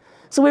removed.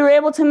 So we were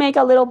able to make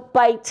a little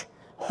bite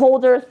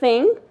holder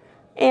thing.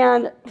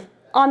 And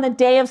on the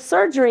day of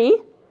surgery,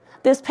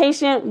 this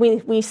patient,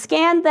 we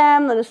scanned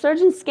them, the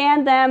surgeon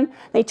scanned them,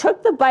 they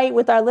took the bite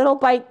with our little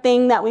bite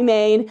thing that we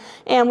made,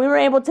 and we were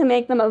able to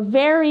make them a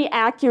very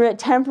accurate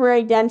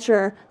temporary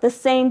denture the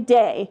same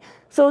day.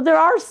 So there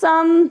are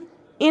some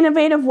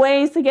innovative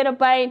ways to get a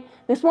bite.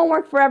 This won't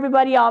work for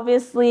everybody,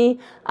 obviously,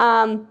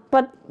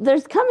 but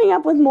there's coming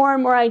up with more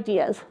and more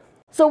ideas.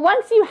 So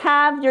once you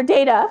have your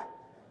data,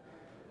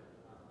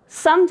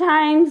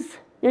 sometimes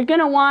you're going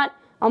to want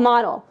a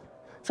model.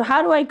 So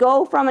how do I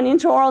go from an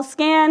intraoral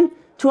scan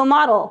to a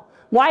model?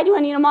 Why do I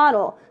need a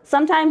model?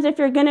 Sometimes if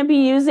you're going to be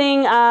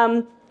using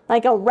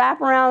like a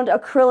wraparound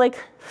acrylic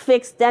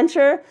fixed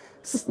denture,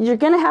 you're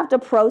going to have to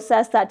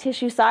process that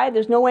tissue side.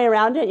 There's no way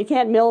around it. You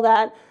can't mill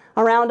that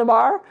around a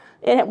bar.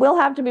 It will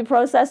have to be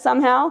processed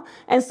somehow,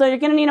 and so you're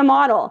going to need a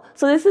model.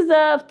 So this is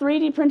a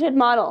 3D printed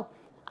model.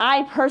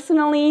 I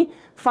personally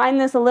find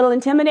this a little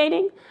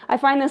intimidating. I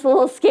find this a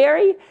little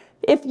scary.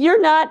 If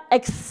you're not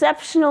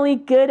exceptionally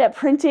good at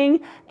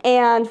printing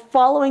and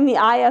following the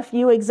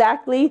IFU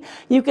exactly,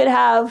 you could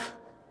have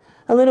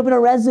a little bit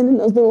of resin in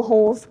those little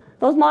holes.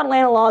 Those model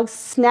analogs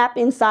snap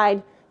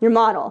inside your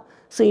model.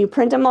 So you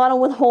print a model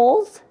with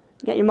holes,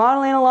 you get your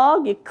model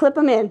analog, you clip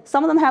them in.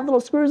 Some of them have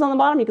little screws on the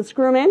bottom, you can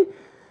screw them in.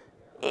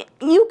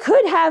 You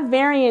could have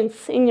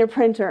variance in your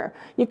printer.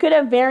 You could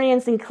have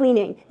variance in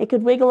cleaning. It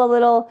could wiggle a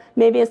little,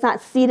 maybe it's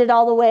not seated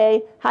all the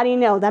way. How do you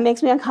know? That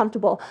makes me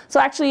uncomfortable. So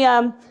actually,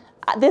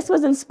 this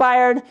was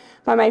inspired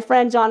by my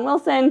friend John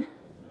Wilson.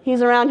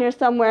 He's around here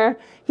somewhere.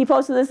 He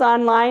posted this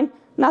online.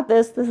 Not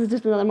this, this is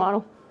just another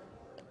model.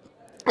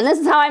 And this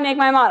is how I make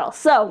my model.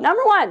 So,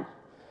 number one,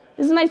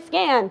 this is my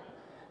scan.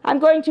 I'm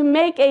going to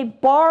make a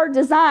bar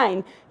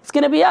design. It's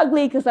going to be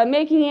ugly because I'm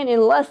making it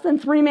in less than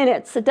 3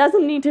 minutes. It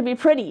doesn't need to be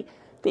pretty.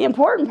 The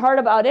important part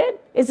about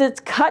it is it's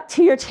cut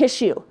to your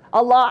tissue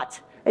a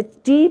lot. It's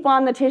deep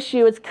on the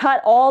tissue. It's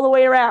cut all the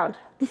way around.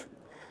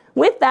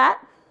 With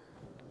that,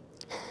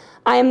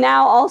 I am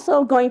now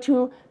also going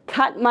to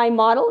cut my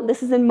model.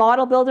 This is in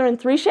Model Builder in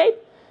 3-shape.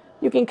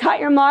 You can cut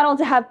your model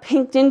to have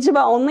pink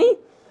gingiva only.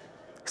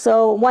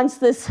 So once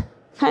this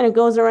kind of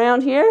goes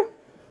around here,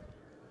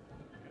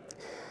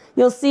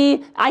 you'll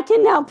see I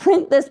can now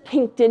print this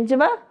pink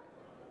gingiva,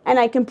 and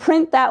I can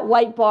print that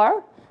white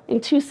bar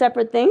in 2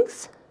 separate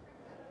things.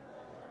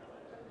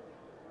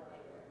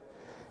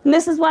 And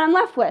this is what I'm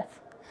left with.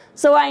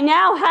 So I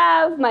now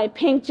have my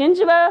pink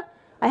gingiva,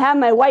 I have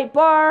my white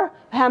bar,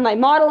 I have my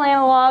model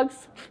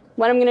analogs.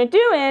 What I'm going to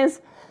do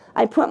is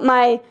I put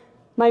my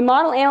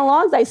model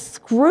analogs, I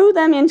screw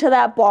them into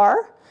that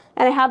bar,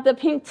 and I have the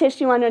pink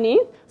tissue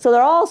underneath. So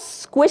they're all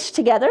squished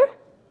together.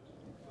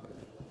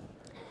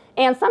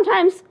 And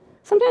sometimes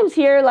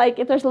here, like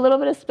if there's a little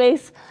bit of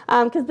space,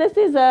 because this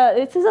is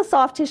a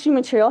soft tissue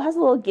material, has a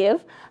little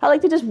give, I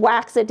like to just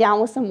wax it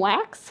down with some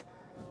wax.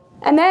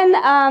 And then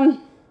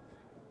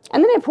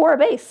I pour a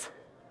base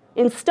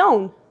in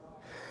stone.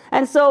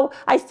 And so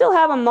I still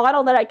have a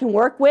model that I can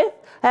work with.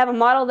 I have a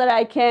model that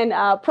I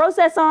can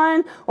process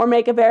on or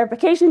make a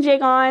verification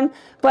jig on.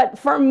 But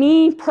for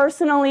me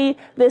personally,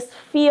 this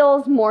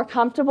feels more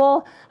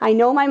comfortable. I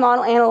know my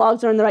model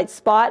analogs are in the right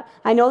spot.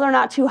 I know they're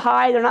not too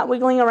high. They're not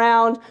wiggling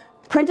around.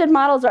 Printed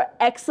models are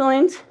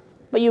excellent,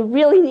 but you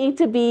really need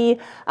to be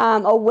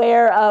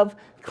aware of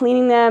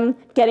cleaning them,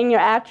 getting your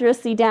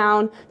accuracy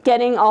down,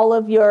 getting all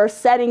of your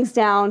settings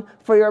down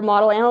for your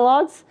model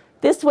analogs.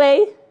 This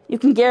way, you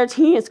can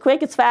guarantee it's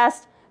quick, it's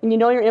fast, and you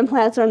know your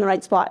implants are in the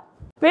right spot.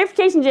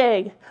 Verification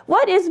jig.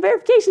 What is a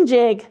verification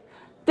jig?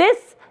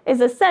 This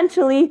is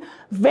essentially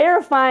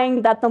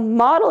verifying that the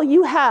model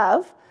you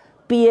have,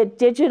 be it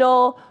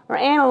digital or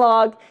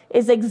analog,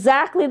 is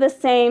exactly the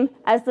same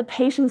as the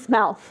patient's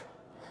mouth.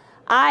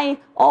 I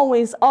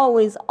always,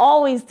 always,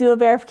 always do a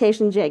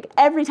verification jig,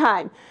 every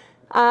time.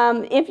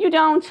 If you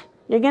don't,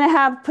 you're going to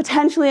have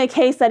potentially a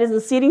case that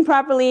isn't seating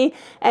properly,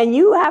 and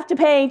you have to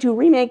pay to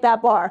remake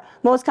that bar.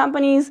 Most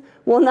companies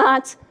will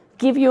not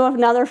give you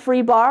another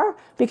free bar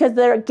because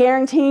they're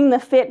guaranteeing the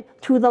fit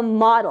to the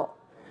model.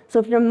 So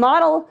if your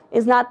model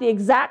is not the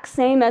exact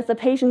same as the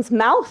patient's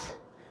mouth,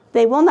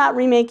 they will not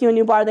remake you a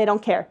new bar. They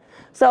don't care.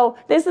 So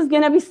this is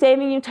going to be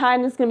saving you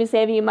time. This is going to be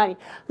saving you money.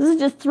 This is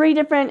just 3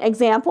 different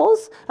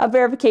examples of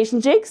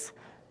verification jigs.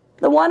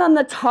 The one on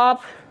the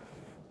top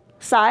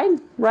side,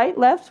 right,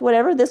 left,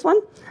 whatever, this one.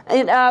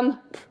 And,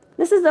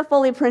 this is a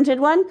fully printed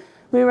one.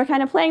 We were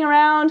kind of playing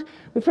around.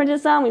 We printed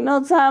some, we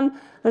milled some.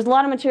 There's a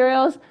lot of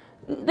materials.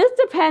 This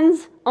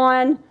depends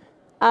on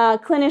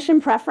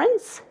clinician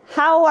preference.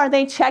 How are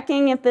they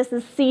checking if this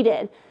is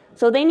seated?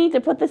 So they need to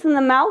put this in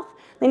the mouth.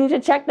 They need to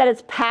check that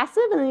it's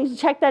passive, and they need to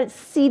check that it's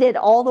seated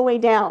all the way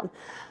down.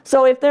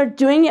 So if they're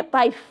doing it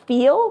by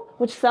feel,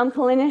 which some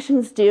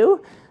clinicians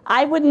do,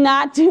 I would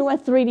not do a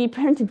 3D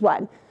printed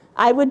one.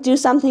 I would do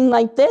something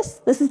like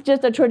this. This is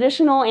just a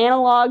traditional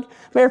analog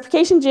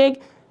verification jig.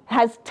 It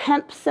has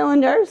temp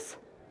cylinders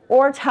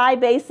or tie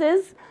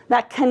bases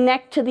that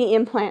connect to the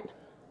implant.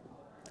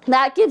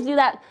 That gives you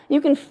that,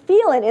 you can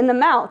feel it in the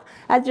mouth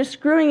as you're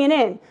screwing it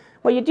in.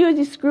 What you do is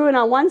you screw it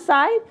on one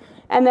side,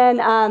 and then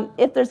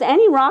if there's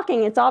any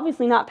rocking, it's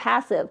obviously not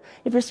passive.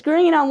 If you're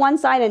screwing it on one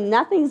side and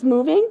nothing's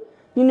moving,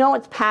 you know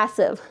it's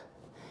passive.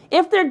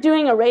 If they're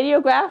doing a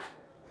radiograph,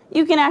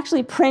 you can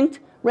actually print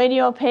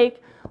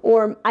radio-opaque,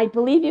 or I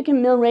believe you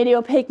can mill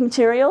radio-opaque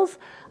materials.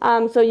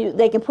 So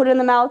they can put it in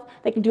the mouth,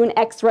 they can do an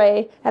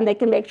x-ray, and they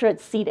can make sure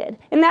it's seated.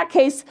 In that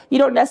case, you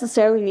don't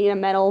necessarily need a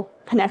metal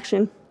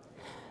connection.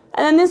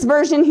 And then this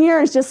version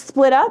here is just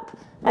split up,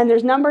 and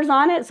there's numbers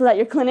on it so that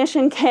your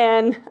clinician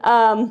can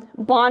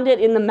bond it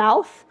in the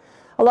mouth.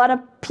 A lot of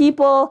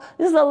people,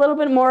 this is a little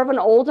bit more of an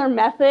older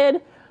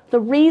method. The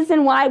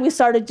reason why we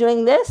started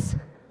doing this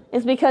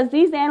is because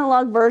these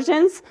analog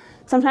versions,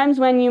 sometimes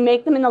when you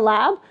make them in the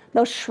lab,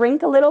 they'll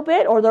shrink a little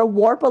bit or they'll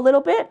warp a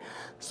little bit.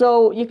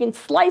 So you can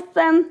slice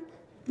them,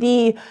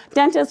 the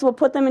dentist will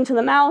put them into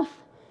the mouth,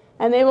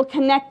 and they will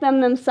connect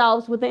them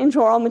themselves with the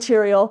intraoral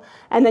material,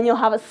 and then you'll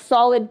have a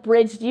solid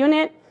bridged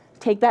unit.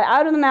 Take that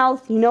out of the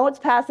mouth, you know it's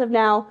passive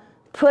now,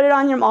 put it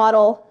on your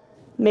model,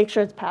 make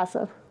sure it's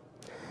passive.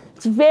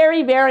 It's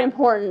very, very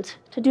important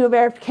to do a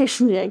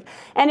verification jig.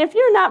 And if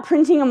you're not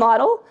printing a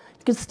model,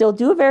 you can still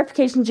do a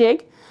verification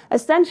jig.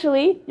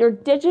 Essentially, your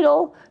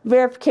digital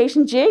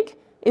verification jig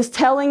is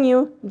telling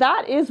you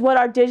that is what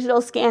our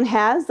digital scan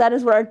has, that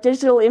is what our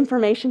digital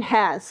information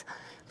has.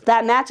 If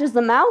that matches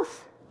the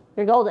mouth,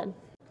 you're golden.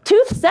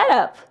 Tooth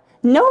setup.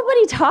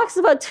 Nobody talks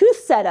about tooth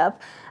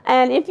setup.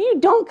 And if you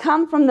don't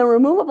come from the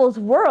removables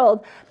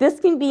world, this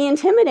can be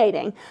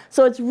intimidating.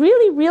 So it's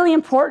really, really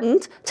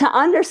important to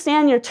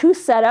understand your tooth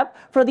setup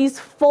for these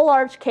full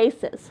arch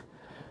cases.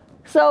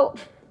 So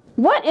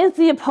what is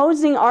the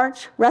opposing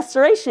arch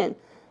restoration?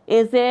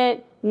 Is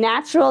it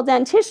natural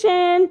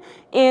dentition?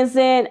 Is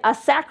it a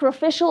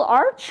sacrificial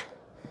arch?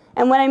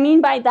 And what I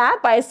mean by that,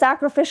 by a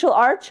sacrificial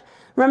arch,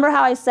 remember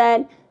how I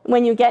said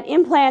when you get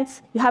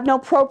implants, you have no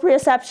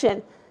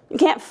proprioception. You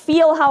can't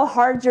feel how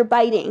hard you're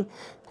biting.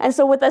 And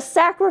so with a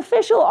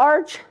sacrificial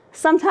arch,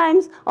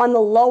 sometimes on the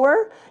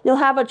lower, you'll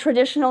have a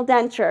traditional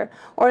denture,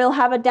 or you'll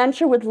have a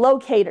denture with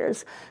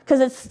locators, because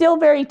it's still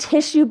very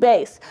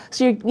tissue-based.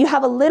 So you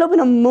have a little bit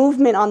of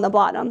movement on the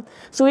bottom.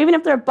 So even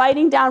if they're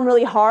biting down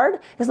really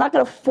hard, it's not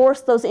going to force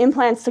those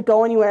implants to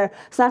go anywhere.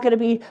 It's not going to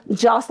be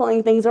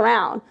jostling things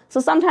around. So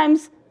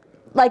sometimes,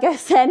 like I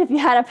said, if you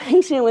had a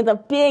patient with a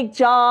big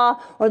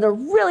jaw, or they're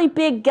really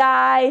big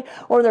guy,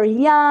 or they're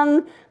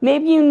young,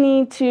 maybe you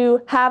need to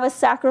have a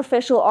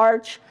sacrificial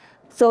arch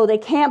so they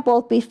can't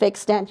both be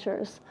fixed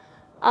dentures.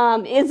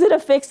 Is it a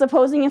fixed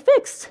opposing a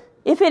fixed?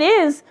 If it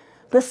is,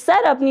 the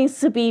setup needs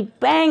to be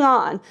bang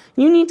on.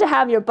 You need to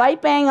have your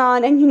bite bang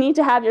on, and you need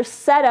to have your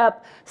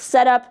setup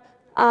set up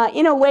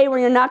in a way where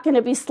you're not going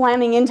to be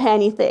slamming into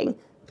anything,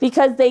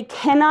 because they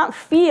cannot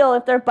feel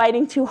if they're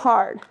biting too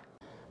hard.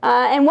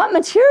 And what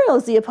material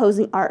is the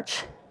opposing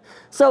arch?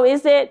 So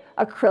is it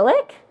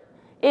acrylic?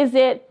 Is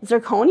it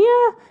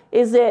zirconia?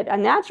 Is it a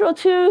natural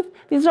tooth?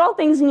 These are all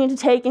things you need to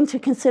take into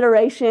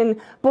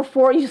consideration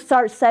before you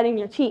start setting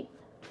your teeth.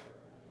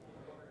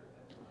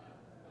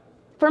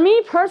 For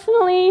me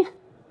personally,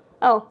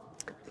 oh,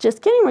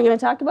 just kidding, we're going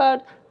to talk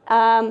about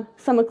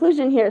some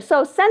occlusion here.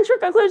 So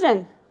centric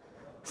occlusion.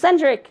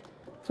 Centric.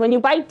 So when you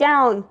bite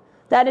down,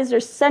 that is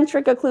your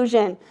centric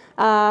occlusion.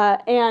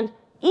 And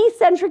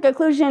eccentric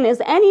occlusion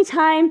is any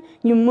time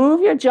you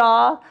move your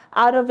jaw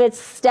out of its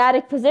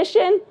static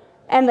position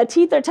and the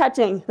teeth are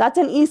touching. That's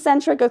an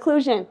eccentric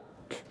occlusion.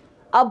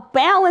 A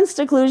balanced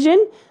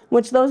occlusion,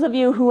 which those of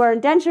you who are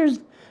in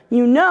dentures,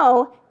 you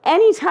know,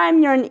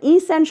 anytime you're in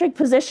eccentric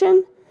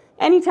position,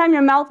 anytime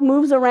your mouth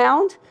moves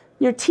around,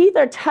 your teeth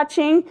are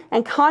touching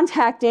and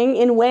contacting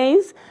in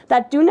ways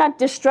that do not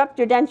disrupt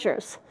your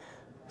dentures.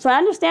 So I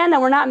understand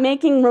that we're not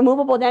making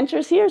removable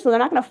dentures here, so they're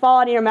not going to fall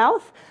out of your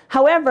mouth.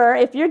 However,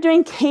 if you're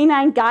doing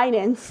canine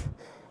guidance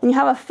and you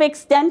have a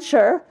fixed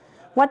denture,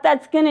 what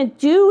that's going to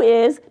do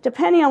is,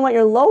 depending on what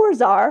your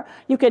lowers are,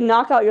 you could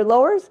knock out your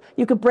lowers,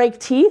 you could break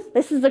teeth.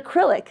 This is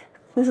acrylic.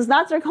 This is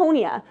not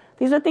zirconia.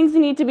 These are things you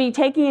need to be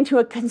taking into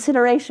a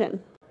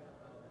consideration.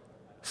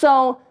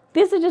 So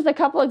these are just a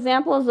couple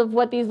examples of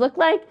what these look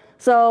like.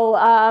 So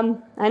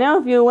I know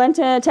if you went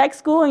to tech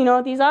school, you know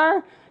what these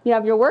are. You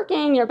have your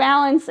working, your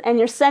balance, and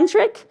your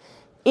centric.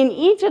 In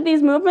each of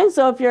these movements,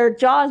 so if your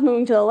jaw is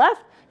moving to the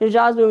left, your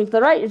jaw is moving to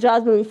the right, your jaw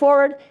is moving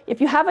forward. If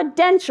you have a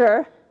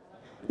denture,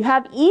 you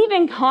have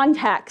even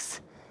contacts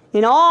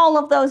in all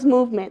of those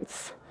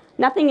movements.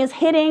 Nothing is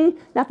hitting,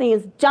 nothing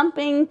is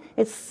jumping.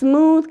 It's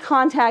smooth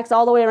contacts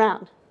all the way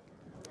around.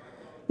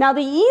 Now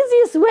the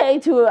easiest way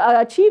to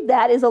achieve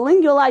that is a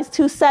lingualized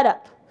tooth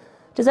setup.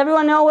 Does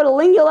everyone know what a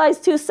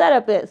lingualized tooth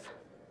setup is?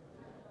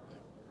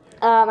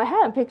 I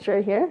had a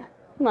picture here.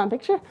 Come on,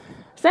 picture.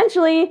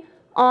 Essentially,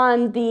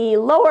 on the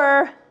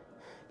lower,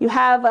 you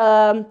have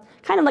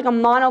kind of like a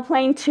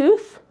monoplane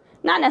tooth.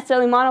 Not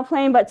necessarily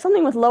monoplane, but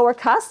something with lower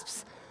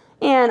cusps.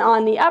 And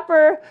on the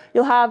upper,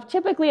 you'll have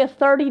typically a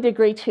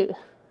 30-degree tooth.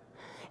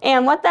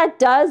 And what that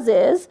does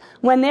is,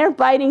 when they're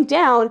biting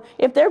down,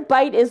 if their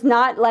bite is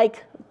not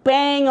like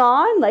bang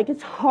on, like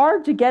it's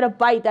hard to get a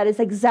bite that is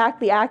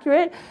exactly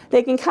accurate,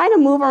 they can kind of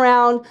move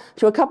around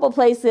to a couple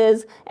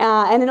places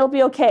and it'll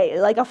be okay,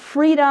 like a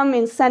freedom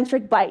in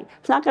centric bite.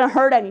 It's not going to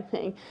hurt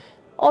anything.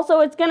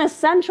 Also, it's going to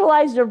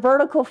centralize your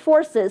vertical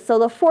forces, so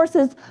the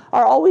forces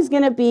are always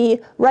going to be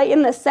right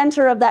in the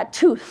center of that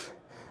tooth.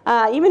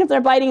 Even if they're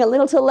biting a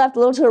little to the left, a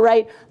little to the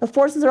right, the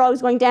forces are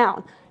always going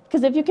down.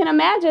 Because if you can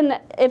imagine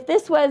that if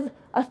this was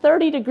a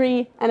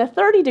 30-degree and a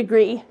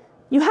 30-degree,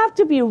 you have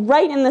to be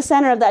right in the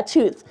center of that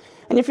tooth.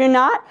 And if you're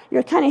not,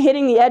 you're kind of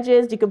hitting the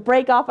edges. You could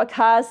break off a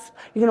cusp.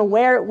 You're going to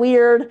wear it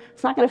weird.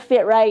 It's not going to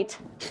fit right.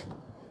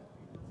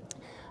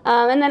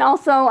 And then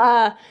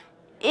also,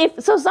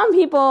 so some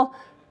people,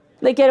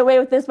 they get away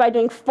with this by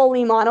doing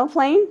fully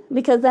monoplane,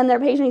 because then their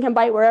patient can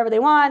bite wherever they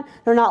want.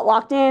 They're not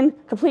locked in,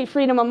 complete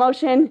freedom of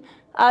motion.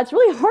 It's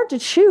really hard to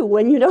chew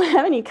when you don't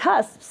have any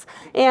cusps.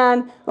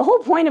 And the whole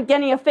point of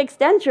getting a fixed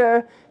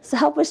denture is to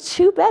help us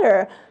chew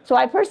better. So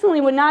I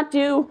personally would not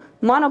do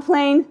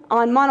monoplane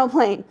on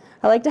monoplane.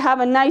 I like to have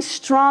a nice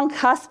strong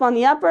cusp on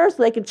the upper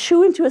so they can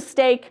chew into a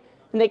steak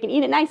and they can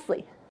eat it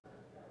nicely.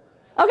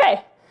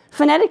 Okay,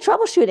 Phonetic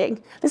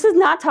troubleshooting. This is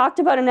not talked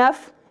about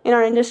enough in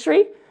our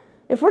industry.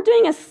 If we're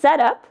doing a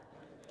setup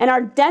and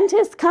our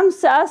dentist comes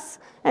to us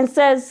and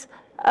says,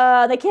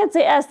 they can't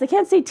say S, they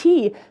can't say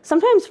T.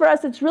 Sometimes for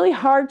us it's really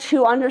hard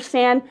to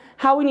understand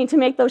how we need to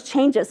make those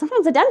changes.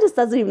 Sometimes the dentist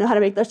doesn't even know how to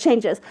make those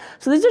changes.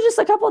 So these are just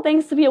a couple of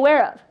things to be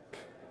aware of.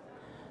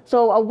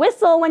 So a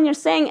whistle when you're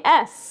saying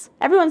S.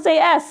 Everyone say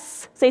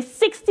S. Say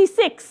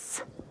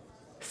 66.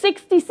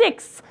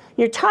 66.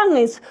 Your tongue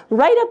is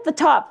right up the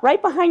top,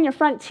 right behind your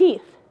front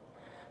teeth.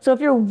 So if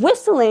you're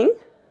whistling,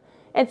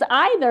 it's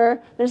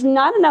either there's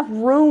not enough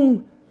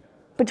room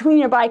between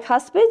your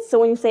bicuspids, so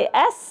when you say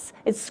S,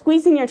 it's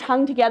squeezing your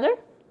tongue together,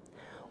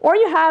 or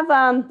you have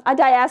a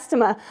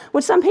diastema,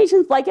 which some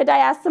patients like a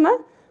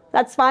diastema.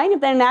 That's fine.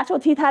 If their natural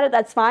teeth had it,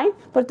 that's fine.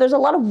 But if there's a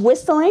lot of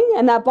whistling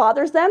and that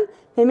bothers them,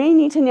 they may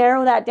need to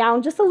narrow that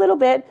down just a little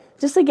bit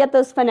just to get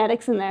those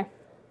phonetics in there.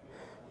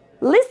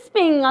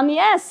 Lisping on the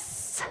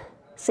S,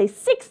 say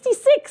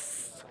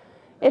 66.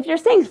 If you're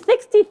saying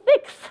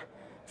 66,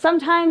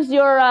 sometimes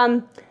your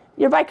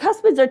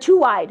bicuspids are too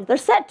wide. They're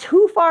set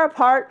too far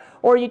apart,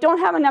 or you don't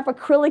have enough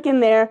acrylic in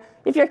there.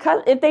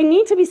 If they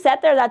need to be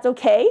set there, that's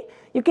okay.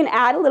 You can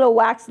add a little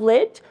wax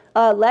ledge.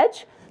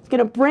 It's going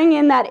to bring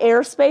in that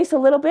airspace a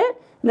little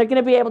bit, and they're going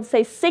to be able to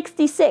say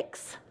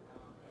 66.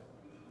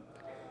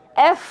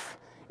 F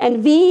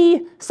and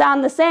V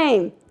sound the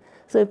same.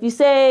 So if you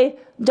say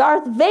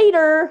Darth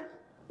Vader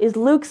is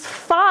Luke's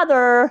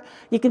father,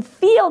 you can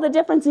feel the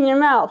difference in your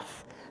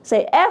mouth.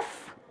 Say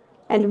F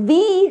and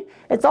V,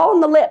 it's all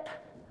in the lip,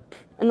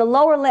 in the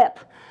lower lip.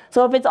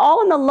 So if it's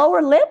all in the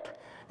lower lip,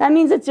 that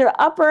means it's your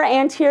upper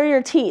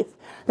anterior teeth.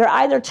 They're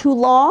either too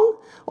long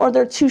or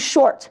they're too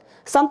short.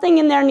 Something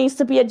in there needs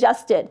to be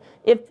adjusted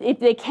if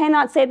they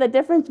cannot say the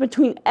difference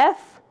between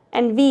F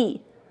and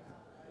V.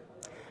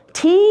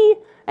 T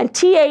and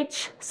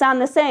TH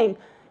sound the same.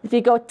 If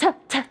you go t,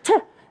 t, t,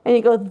 and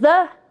you go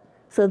the,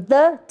 so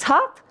the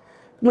top,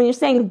 when you're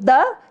saying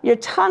the, your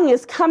tongue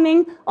is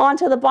coming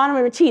onto the bottom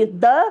of your teeth,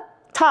 the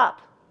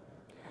top.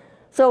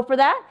 So for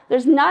that,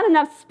 there's not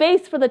enough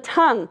space for the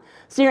tongue.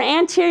 So your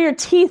anterior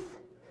teeth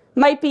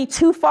might be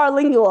too far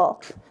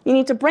lingual. You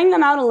need to bring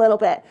them out a little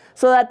bit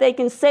so that they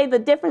can say the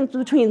difference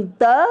between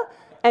the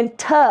and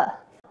t.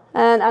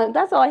 And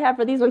that's all I have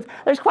for these ones.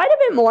 There's quite a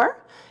bit more.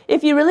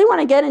 If you really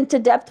want to get into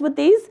depth with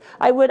these,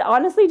 I would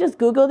honestly just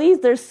Google these.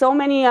 There's so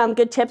many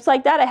good tips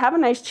like that. I have a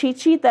nice cheat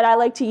sheet that I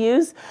like to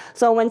use.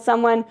 So when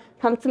someone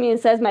comes to me and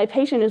says, my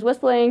patient is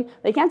whistling,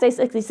 they can't say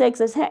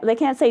 66, they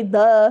can't say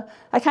the,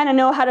 I kind of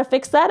know how to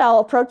fix that. I'll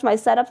approach my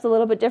setups a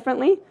little bit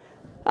differently.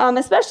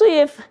 Especially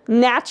if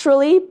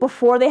naturally,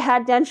 before they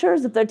had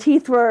dentures, if their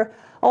teeth were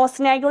all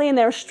snaggly and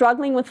they were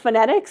struggling with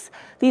phonetics,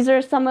 these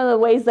are some of the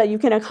ways that you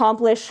can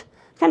accomplish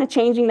kind of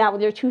changing that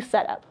with your tooth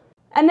setup.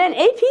 And then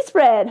AP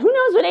spread. Who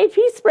knows what AP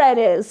spread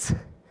is?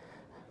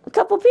 A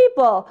couple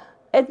people.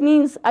 It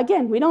means,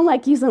 again, we don't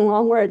like using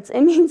long words.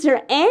 It means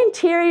your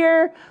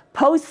anterior,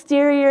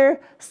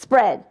 posterior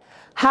spread.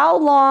 How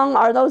long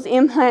are those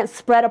implants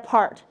spread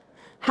apart?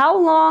 How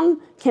long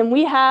can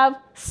we have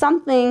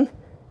something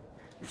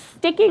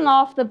sticking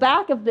off the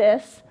back of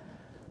this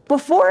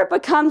before it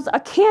becomes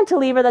a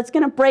cantilever that's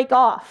going to break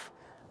off?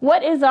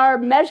 What is our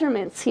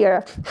measurements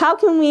here? How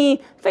can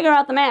we figure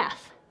out the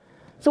math?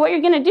 So what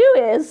you're going to do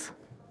is,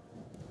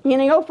 you're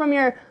going to go from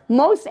your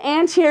most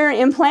anterior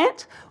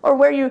implant, or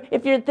where you,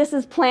 this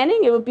is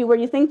planning, it would be where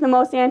you think the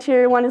most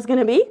anterior one is going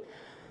to be,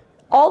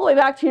 all the way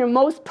back to your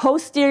most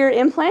posterior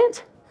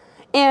implant.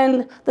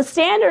 And the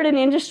standard in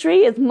industry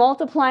is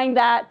multiplying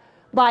that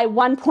by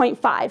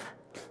 1.5.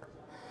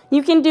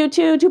 You can do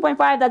 2,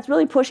 2.5, that's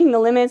really pushing the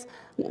limits.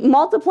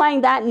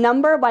 Multiplying that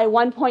number by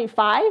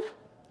 1.5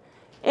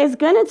 is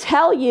going to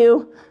tell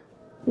you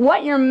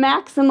what your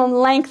maximum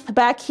length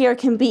back here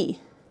can be.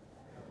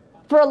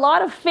 For a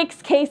lot of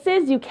fixed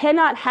cases, you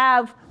cannot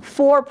have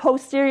 4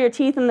 posterior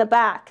teeth in the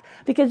back,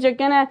 because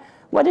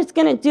what it's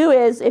going to do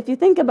is, if you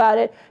think about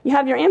it, you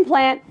have your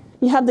implant,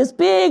 you have this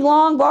big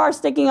long bar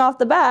sticking off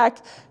the back,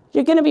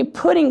 you're going to be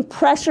putting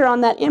pressure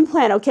on that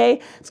implant, okay?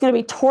 It's going to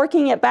be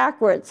torquing it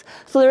backwards.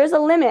 So there is a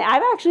limit.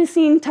 I've actually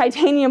seen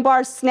titanium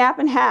bars snap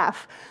in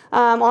half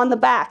on the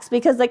backs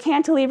because the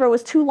cantilever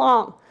was too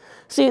long.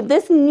 So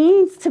this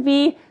needs to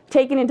be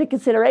taken into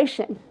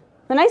consideration.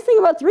 The nice thing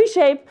about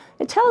 3Shape,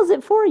 it tells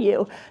it for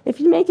you. If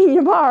you're making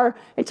your bar,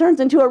 it turns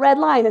into a red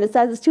line and it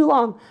says it's too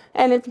long.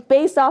 And it's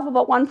based off of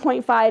a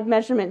 1.5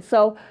 measurement.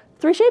 So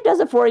 3Shape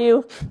does it for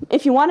you.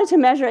 If you wanted to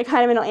measure it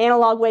kind of in an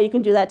analog way, you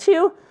can do that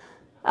too.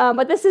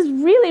 But this is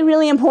really,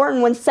 really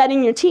important when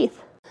setting your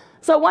teeth.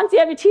 So once you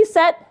have your teeth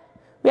set,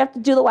 we have to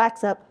do the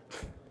wax up.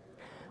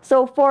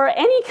 So for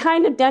any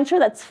kind of denture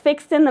that's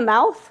fixed in the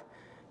mouth,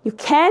 you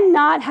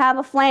cannot have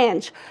a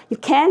flange. You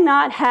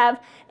cannot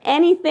have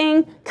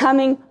anything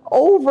coming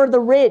over the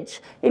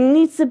ridge. It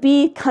needs to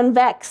be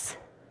convex.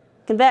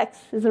 Convex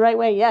is the right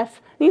way,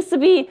 yes. It needs to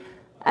be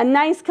a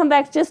nice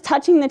convex, just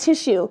touching the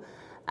tissue.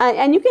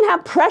 And you can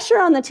have pressure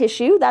on the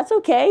tissue, that's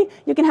okay.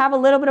 You can have a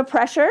little bit of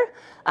pressure,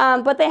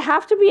 but they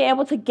have to be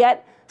able to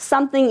get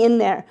something in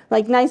there,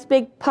 like nice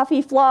big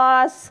puffy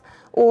floss,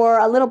 or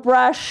a little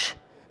brush.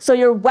 So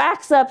your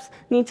wax-ups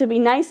need to be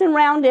nice and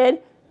rounded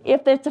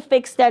if it's a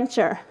fixed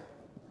denture.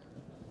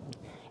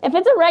 If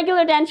it's a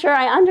regular denture,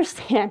 I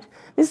understand.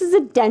 This is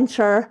a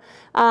denture.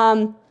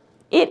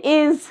 It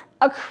is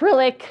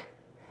acrylic.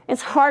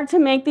 It's hard to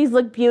make these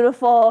look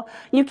beautiful.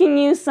 You can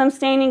use some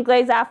staining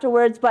glaze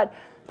afterwards, but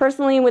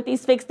personally with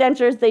these fixed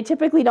dentures, they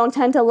typically don't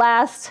tend to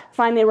last. I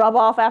find they rub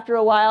off after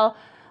a while.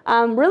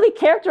 Really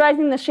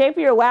characterizing the shape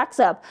of your wax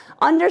up,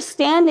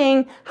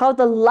 understanding how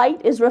the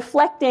light is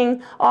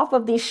reflecting off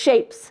of these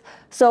shapes.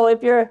 So if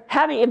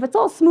it's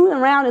all smooth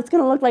and round, it's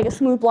going to look like a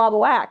smooth blob of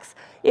wax.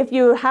 If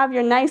you have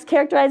your nice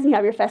characterizing, you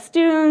have your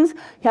festoons,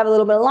 you have a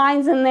little bit of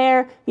lines in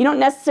there, you don't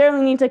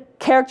necessarily need to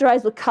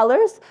characterize with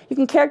colors. You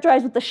can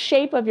characterize with the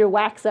shape of your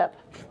wax up.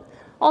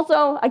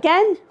 Also,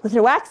 again, with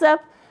your wax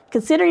up,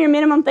 consider your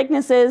minimum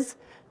thicknesses.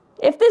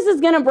 If this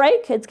is going to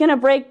break, it's going to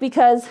break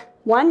because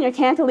 1, your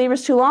cantilever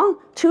is too long,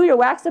 2, your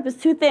wax up is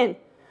too thin.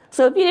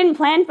 So if you didn't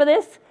plan for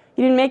this,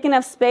 you didn't make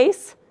enough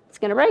space, it's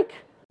going to break.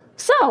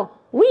 So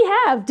we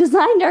have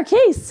designed our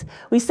case.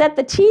 We set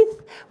the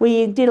teeth,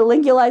 we did a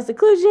lingualized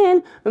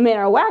occlusion, we made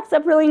our wax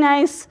up really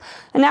nice,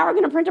 and now we're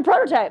going to print a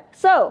prototype.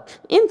 So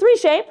in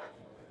 3Shape,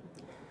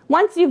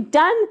 once you've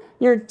done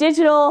your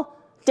digital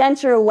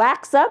denture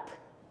wax up,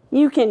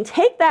 you can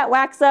take that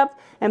wax up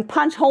and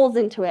punch holes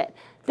into it.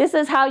 This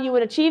is how you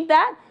would achieve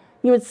that.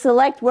 You would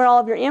select where all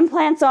of your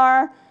implants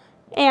are,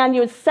 and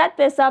you would set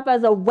this up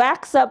as a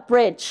wax-up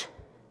bridge.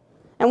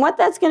 And what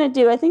that's going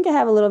to do, I think I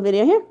have a little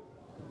video here.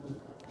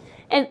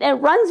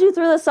 It runs you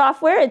through the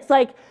software. It's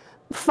like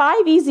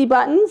 5 easy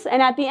buttons,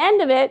 and at the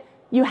end of it,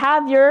 you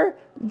have your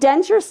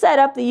denture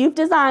setup that you've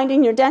designed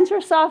in your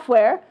denture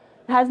software.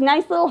 It has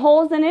nice little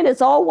holes in it.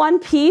 It's all one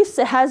piece.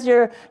 It has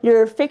your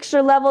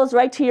fixture levels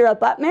right to your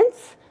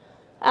abutments.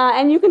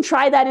 And you can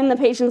try that in the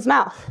patient's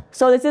mouth.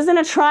 So this isn't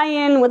a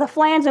try-in with a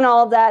flange and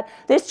all of that.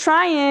 This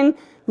try-in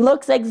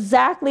looks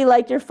exactly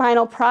like your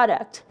final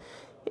product.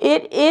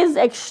 It is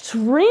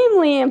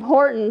extremely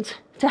important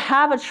to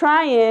have a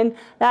try-in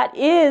that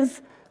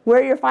is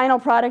where your final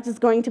product is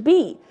going to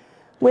be.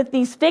 With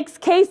these fixed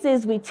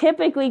cases, we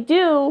typically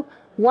do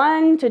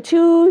 1 to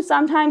 2,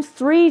 sometimes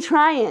 3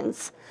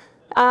 try-ins.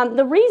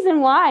 The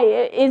reason why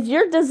is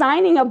you're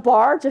designing a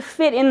bar to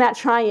fit in that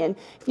try-in.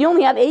 If you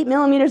only have 8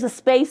 millimeters of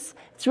space,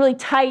 it's really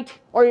tight,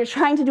 or you're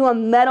trying to do a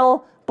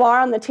metal bar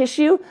on the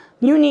tissue,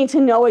 you need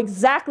to know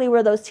exactly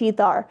where those teeth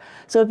are.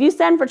 So if you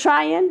send for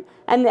try-in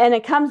and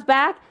it comes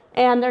back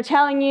and they're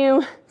telling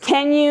you,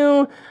 can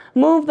you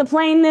move the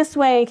plane this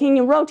way? Can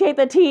you rotate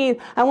the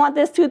teeth? I want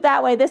this tooth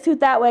that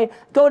way,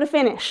 go to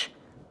finish.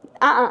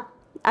 I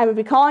would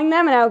be calling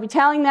them and I would be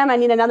telling them I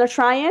need another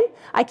try-in.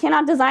 I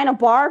cannot design a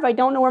bar if I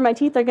don't know where my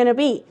teeth are going to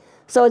be.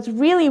 So it's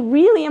really,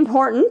 really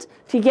important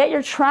to get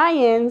your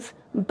try-ins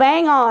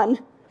bang on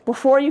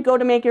before you go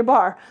to make your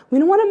bar. We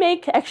don't want to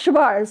make extra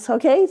bars,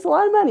 okay? It's a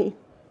lot of money.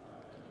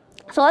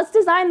 So let's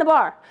design the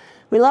bar.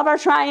 We love our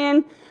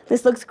try-in.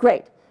 This looks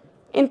great.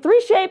 In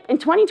 3Shape in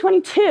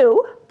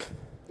 2022,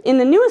 in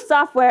the newest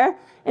software,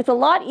 it's a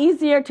lot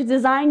easier to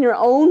design your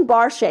own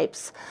bar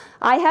shapes.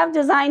 I have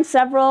designed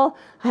several.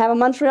 I have a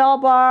Montreal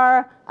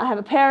bar, I have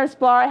a Paris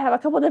bar, I have a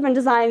couple different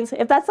designs.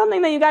 If that's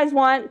something that you guys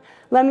want,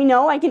 let me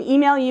know. I can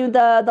email you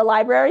the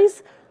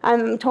libraries.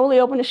 I'm totally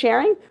open to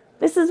sharing.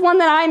 This is one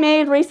that I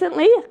made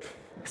recently.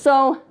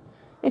 So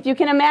if you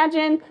can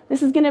imagine,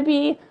 this is going to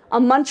be a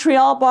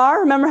Montreal bar.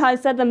 Remember how I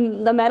said the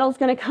metal is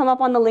going to come up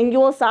on the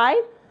lingual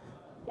side?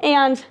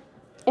 And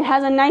it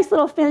has a nice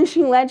little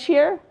finishing ledge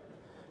here.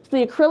 So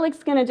the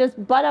acrylic's going to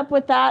just butt up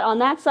with that on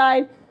that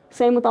side,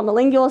 same with on the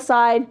lingual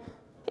side.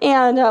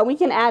 And we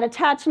can add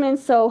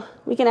attachments, so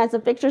we can add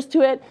some fixtures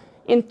to it.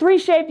 In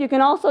 3Shape, you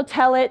can also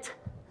tell it.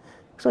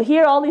 So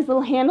here, all these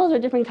little handles are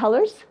different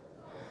colors.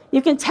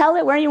 You can tell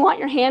it where you want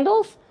your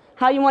handles,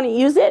 how you want to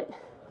use it.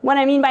 What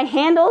I mean by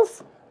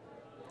handles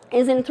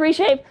is in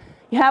 3Shape,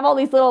 you have all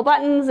these little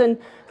buttons and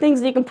things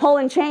that you can pull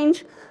and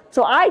change.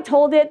 So I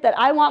told it that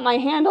I want my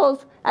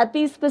handles at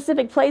these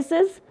specific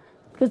places,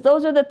 because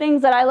those are the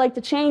things that I like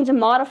to change and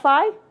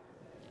modify.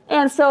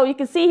 And so you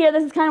can see here,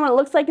 this is kind of what it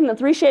looks like in the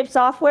 3Shape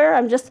software.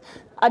 I'm just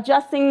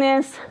adjusting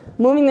this,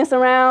 moving this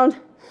around,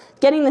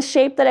 getting the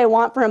shape that I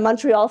want for a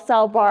Montreal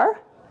style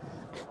bar.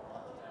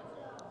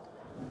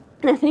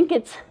 And I think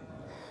it's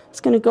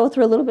going to go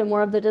through a little bit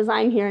more of the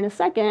design here in a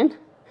second.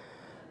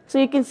 So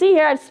you can see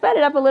here, I've sped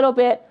it up a little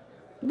bit.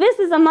 This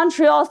is a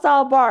Montreal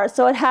style bar,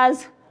 so it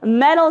has a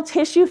metal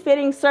tissue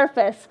fitting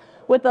surface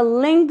with a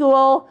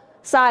lingual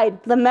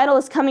side. The metal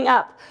is coming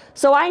up.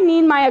 So I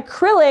need my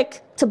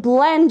acrylic to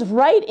blend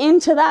right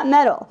into that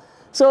metal.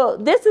 So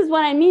this is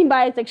what I mean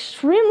by it's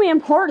extremely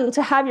important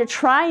to have your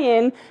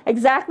try-in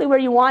exactly where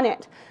you want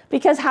it.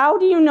 Because how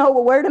do you know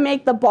where to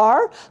make the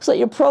bar so that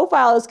your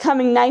profile is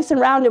coming nice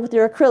and rounded with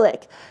your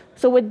acrylic?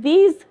 So with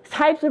these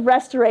types of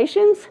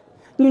restorations,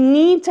 you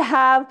need to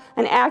have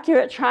an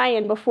accurate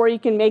try-in before you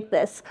can make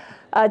this.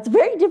 It's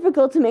very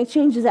difficult to make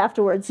changes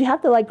afterwards. You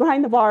have to like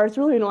grind the bar. It's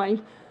really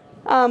annoying.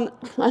 I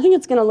think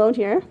it's going to load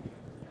here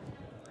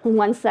in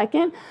 1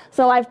 second.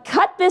 So I've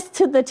cut this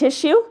to the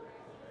tissue,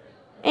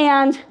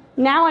 and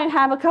Now I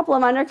have a couple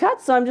of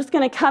undercuts, so I'm just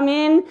going to come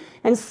in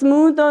and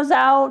smooth those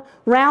out,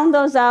 round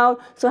those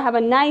out, so I have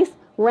a nice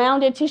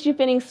rounded tissue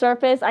fitting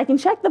surface. I can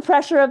check the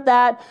pressure of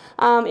that.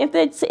 If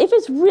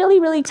it's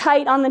really, really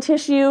tight on the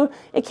tissue,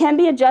 it can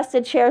be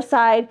adjusted chair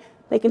side.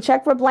 They can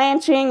check for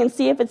blanching and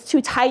see if it's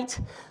too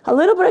tight. A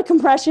little bit of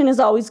compression is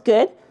always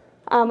good,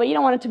 but you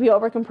don't want it to be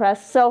over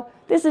compressed. So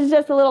this is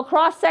just a little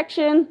cross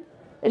section.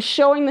 It's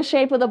showing the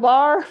shape of the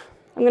bar.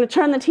 I'm going to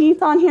turn the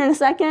teeth on here in a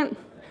second.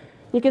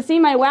 You can see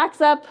my wax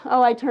up.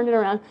 Oh, I turned it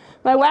around.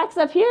 My wax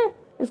up here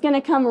is going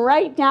to come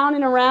right down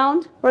and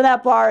around where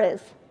that bar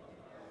is.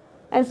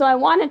 And so I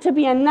want it to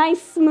be a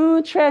nice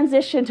smooth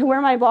transition to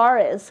where my bar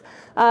is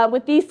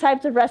with these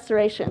types of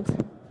restorations.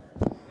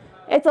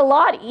 It's a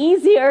lot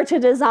easier to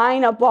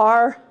design a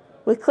bar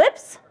with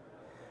clips.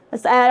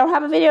 I don't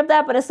have a video of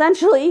that, but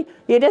essentially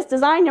you just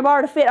design your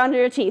bar to fit under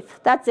your teeth.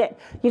 That's it.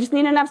 You just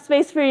need enough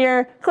space for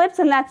your clips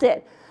and that's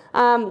it.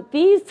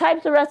 These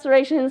types of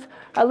restorations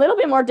are a little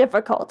bit more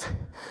difficult.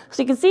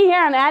 So you can see here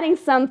I'm adding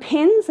some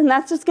pins, and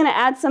that's just going to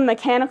add some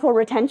mechanical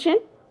retention.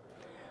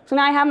 So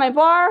now I have my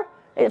bar.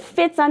 It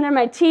fits under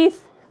my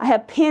teeth. I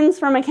have pins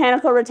for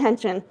mechanical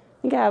retention.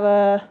 I think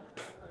I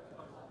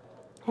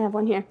have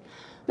one here.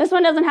 This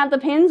one doesn't have the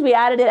pins. We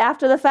added it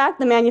after the fact.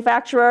 The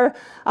manufacturer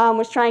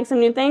was trying some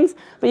new things.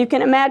 But you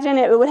can imagine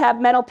it would have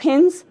metal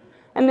pins,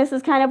 and this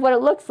is kind of what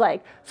it looks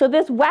like. So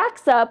this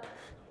wax up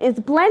is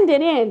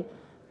blended in.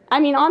 I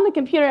mean, on the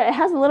computer, it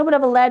has a little bit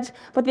of a ledge,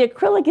 but the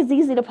acrylic is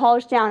easy to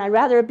polish down. I'd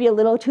rather it be a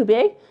little too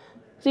big.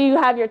 So you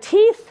have your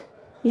teeth,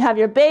 you have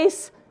your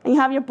base, and you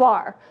have your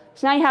bar.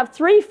 So now you have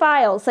 3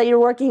 files that you're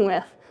working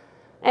with.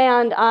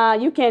 And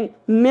you can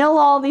mill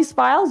all these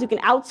files. You can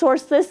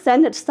outsource this,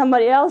 send it to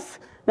somebody else.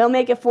 They'll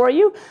make it for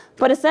you.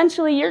 But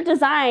essentially, your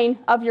design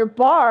of your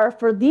bar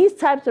for these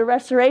types of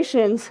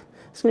restorations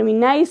is going to be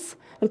nice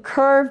and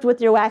curved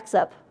with your wax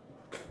up.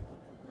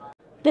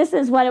 This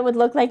is what it would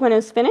look like when it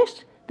was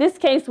finished. This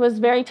case was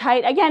very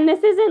tight. Again,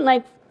 this isn't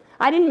like,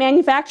 I didn't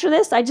manufacture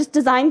this. I just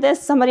designed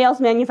this. Somebody else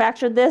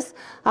manufactured this.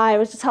 I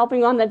was just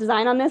helping on the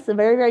design on this. A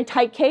very, very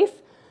tight case.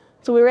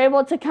 So we were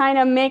able to kind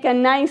of make a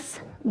nice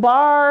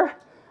bar.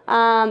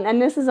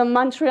 And this is a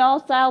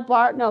Montreal style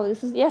bar. No,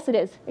 this is, yes it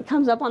is. It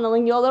comes up on the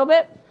lingual a little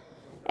bit.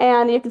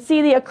 And you can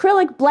see the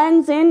acrylic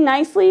blends in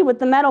nicely with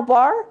the metal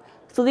bar.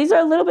 So these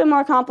are a little bit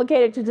more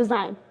complicated to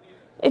design.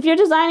 If you're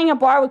designing a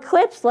bar with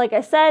clips, like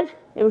I said,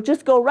 it would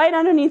just go right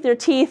underneath your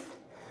teeth,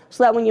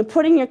 so that when you're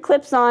putting your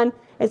clips on,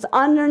 it's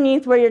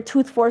underneath where your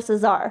tooth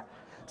forces are.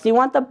 So you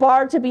want the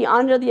bar to be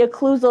under the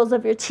occlusals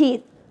of your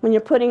teeth when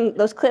you're putting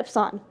those clips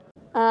on.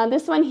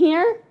 This one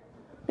here,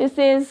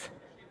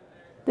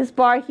 this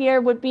bar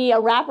here would be a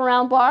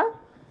wraparound bar.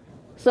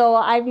 So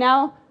I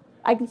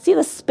can see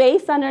the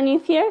space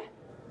underneath here.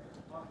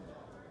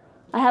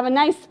 I have a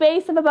nice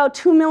space of about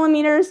 2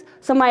 millimeters,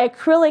 so my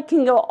acrylic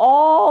can go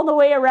all the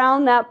way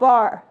around that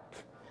bar.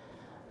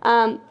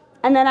 And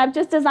then I've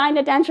just designed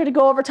a denture to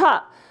go over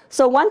top.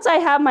 So once I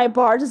have my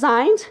bar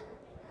designed,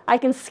 I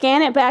can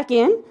scan it back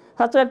in.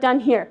 That's what I've done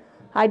here.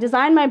 I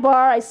designed my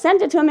bar, I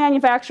sent it to a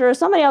manufacturer,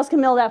 somebody else can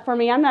mill that for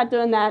me, I'm not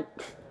doing that.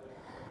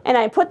 And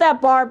I put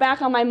that bar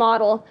back on my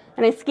model,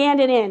 and I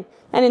scanned it in.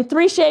 And in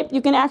 3Shape, you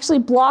can actually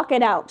block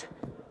it out.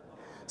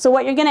 So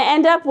what you're going to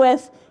end up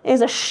with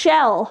is a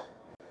shell.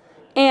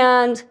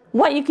 And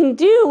what you can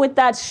do with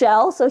that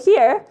shell, so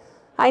here,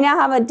 I now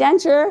have a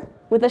denture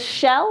with a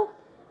shell,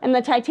 and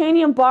the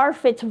titanium bar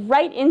fits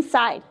right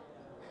inside.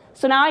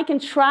 So now I can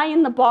try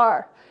in the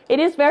bar. It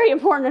is very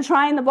important to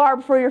try in the bar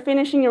before you're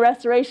finishing your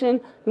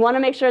restoration. You want to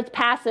make sure it's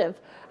passive.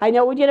 I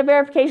know we did a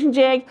verification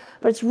jig,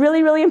 but it's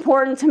really, really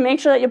important to make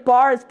sure that your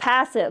bar is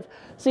passive.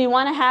 So you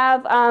want to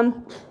have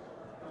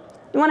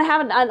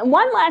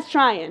one last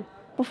try-in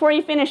before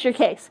you finish your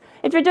case.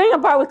 If you're doing a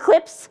bar with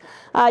clips,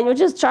 you'll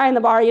just try in the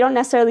bar. You don't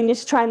necessarily need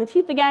to try in the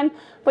teeth again,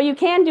 but you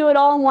can do it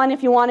all in one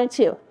if you wanted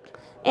to.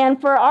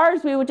 And for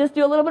ours, we would just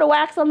do a little bit of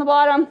wax on the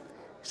bottom,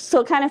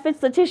 so it kind of fits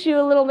the tissue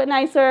a little bit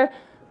nicer.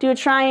 Do a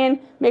try-in,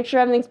 make sure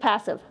everything's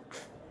passive.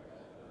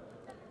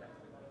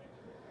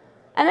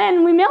 And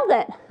then we milled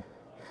it.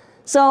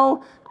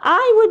 So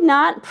I would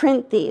not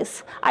print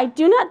these. I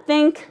do not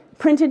think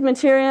printed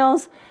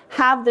materials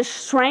have the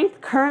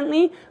strength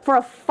currently for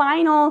a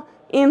final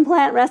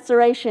implant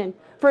restoration.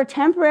 For a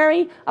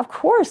temporary, of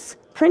course,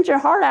 print your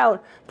heart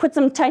out. Put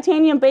some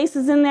titanium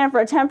bases in there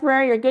for a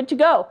temporary, you're good to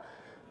go.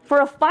 For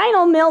a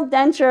final milled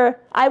denture,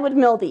 I would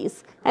mill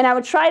these. And I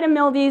would try to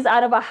mill these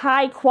out of a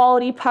high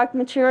quality puck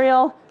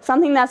material,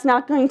 something that's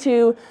not going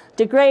to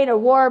degrade or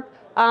warp.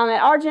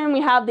 At Argen, we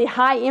have the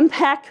high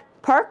impact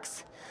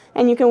pucks,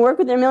 and you can work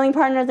with your milling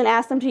partners and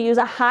ask them to use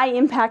a high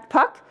impact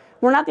puck.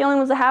 We're not the only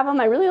ones that have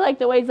them. I really like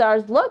the ways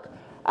ours look,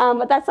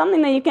 but that's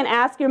something that you can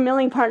ask your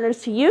milling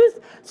partners to use.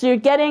 So you're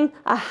getting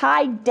a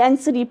high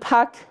density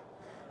puck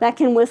that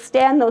can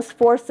withstand those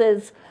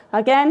forces.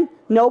 Again,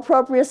 no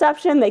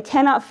proprioception. They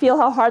cannot feel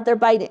how hard they're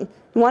biting.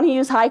 You want to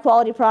use high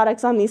quality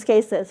products on these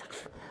cases.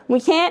 We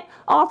can't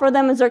offer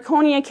them a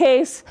zirconia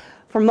case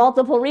for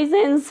multiple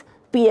reasons,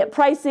 be it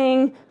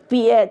pricing,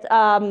 be it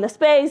the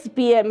space,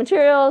 be it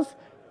materials.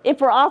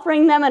 if we're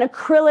offering them an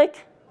acrylic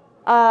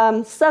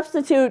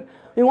substitute,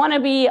 we want to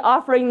be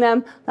offering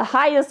them the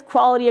highest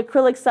quality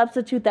acrylic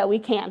substitute that we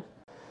can.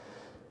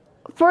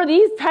 For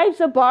these types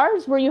of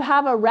bars where you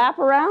have a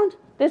wraparound,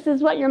 this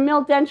is what your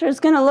milled denture is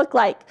going to look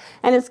like,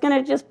 and it's going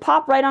to just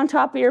pop right on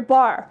top of your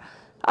bar.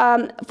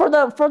 For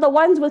the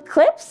ones with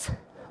clips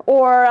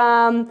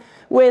or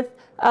with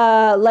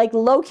like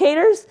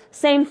locators,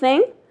 same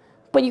thing,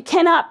 but you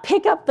cannot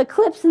pick up the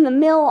clips in the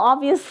mill,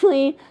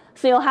 obviously,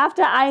 so you'll have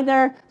to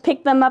either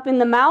pick them up in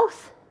the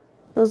mouth,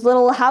 those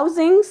little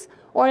housings,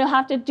 or you'll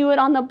have to do it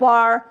on the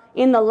bar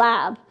in the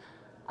lab.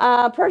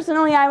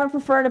 Personally, I would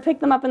prefer to pick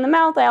them up in the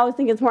mouth. I always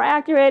think it's more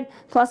accurate.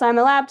 Plus, I'm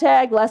a lab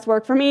tech, less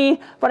work for me.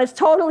 But it's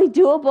totally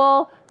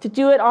doable to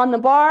do it on the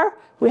bar.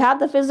 We have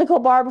the physical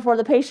bar before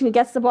the patient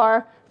gets the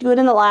bar. Do it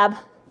in the lab.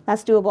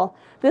 That's doable.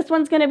 This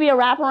one's going to be a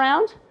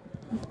wraparound.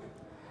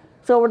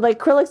 So the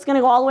acrylic's going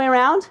to go all the way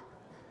around.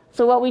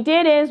 So what we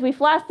did is we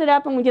flashed it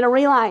up and we did a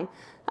reline.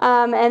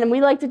 And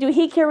we like to do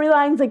heat cure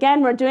relines.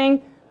 Again, we're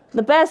doing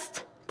the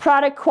best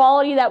product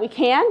quality that we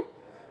can.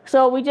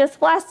 So we just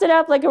flashed it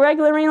up like a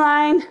regular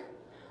reline.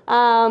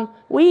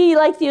 We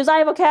like to use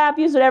IvoCap,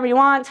 use whatever you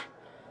want.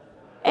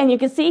 And you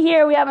can see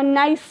here we have a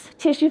nice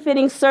tissue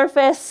fitting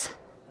surface.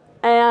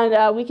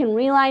 And we can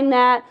reline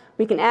that.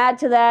 We can add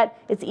to that.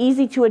 It's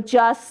easy to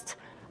adjust.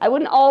 I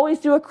wouldn't always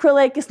do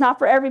acrylic. It's not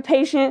for every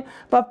patient.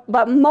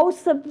 But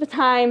most of the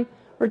time,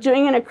 we're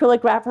doing an acrylic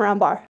wraparound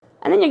bar.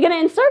 And then you're going to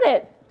insert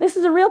it. This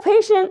is a real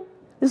patient.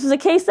 This is a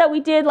case that we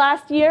did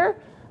last year.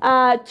 2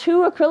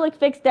 acrylic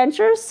fixed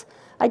dentures.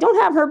 I don't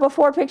have her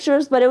before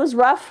pictures, but it was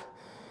rough.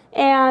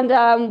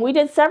 And we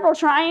did several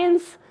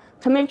try-ins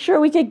to make sure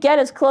we could get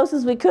as close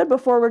as we could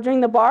before we're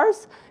doing the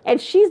bars.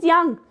 And she's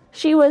young.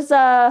 She was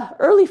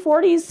early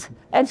 40s,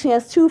 and she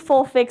has 2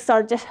 full fixed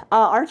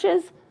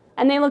arches,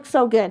 and they look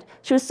so good.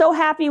 She was so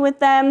happy with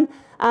them.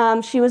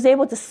 She was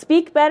able to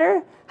speak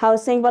better. How I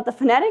was saying about the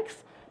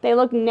phonetics. They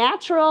look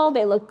natural.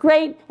 They look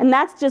great. And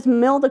that's just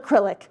milled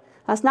acrylic.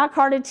 That's not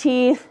carded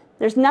teeth.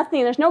 There's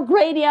nothing, there's no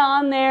gradient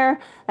on there.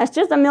 That's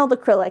just a milled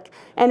acrylic.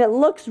 And it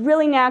looks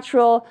really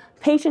natural.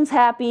 Patient's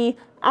happy.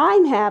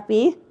 I'm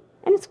happy.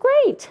 And it's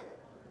great.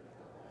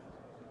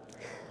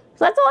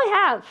 So that's all I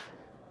have.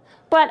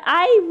 But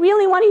I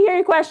really want to hear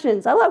your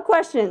questions. I love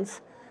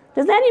questions.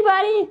 Does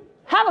anybody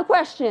have a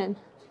question?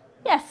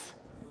 Yes?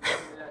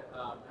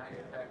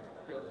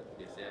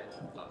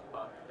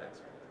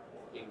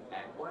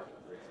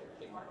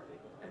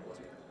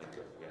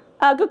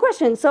 Good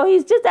question. So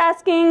he's just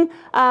asking,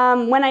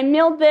 when I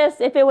milled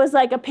this, if it was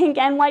like a pink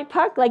and white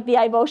puck, like the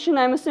Ivotion,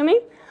 I'm assuming,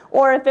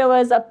 or if it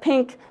was a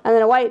pink and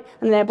then a white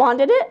and then I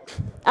bonded it.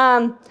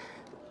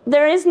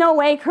 There is no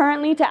way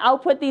currently to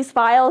output these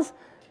files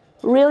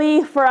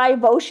really for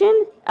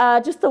Ivotion.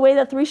 Just the way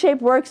the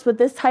 3Shape works with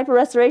this type of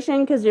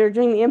restoration, because you're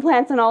doing the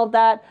implants and all of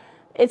that,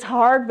 it's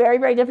hard, very,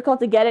 very difficult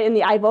to get it in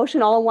the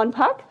Ivotion all in one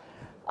puck.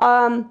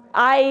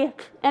 I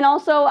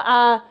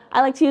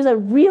like to use a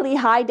really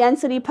high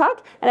density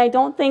puck, and I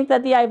don't think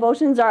that the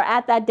Ivotions are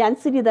at that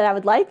density that I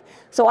would like.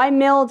 So I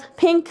milled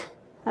pink,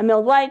 I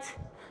milled white,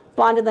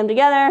 bonded them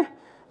together.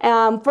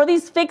 For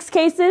these fixed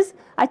cases,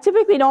 I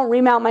typically don't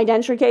remount my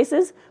denture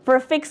cases. For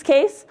a fixed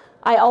case,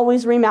 I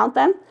always remount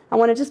them. I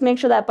want to just make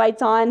sure that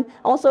bites on.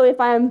 Also, if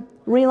I'm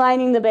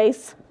relining the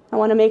base, I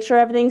want to make sure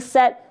everything's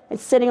set.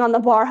 It's sitting on the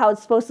bar how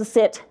it's supposed to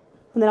sit,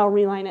 and then I'll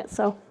reline it.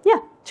 So yeah,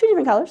 2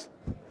 different colors.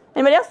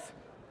 Anybody else?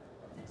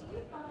 Do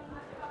you find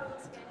how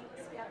scanning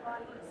the scan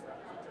bodies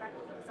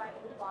directly inside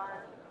of the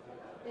bar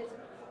is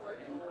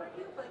working for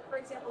you? Like, for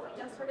example, we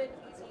just started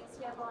using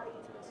scan bodies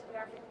to do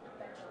everything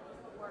conventionally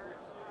for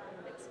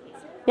fixed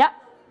cases. Yeah.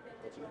 Been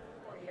digital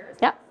for 4 years.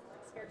 Yeah.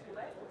 I'm scared to do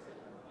it.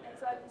 And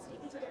so I've been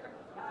speaking to different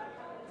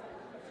companies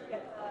to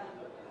get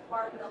the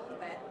bar mill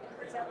event. And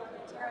for example,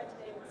 Denture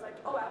today was like,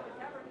 oh, I would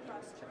never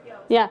trust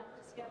Trios. Yeah.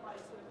 Scan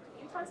bodies.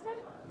 Can you trust it?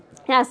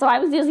 Yeah, so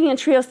I was using a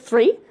Trios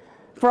 3.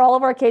 For all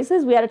of our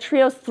cases, we had a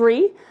Trios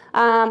 3.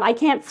 I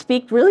can't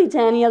speak really to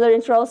any other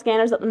intraoral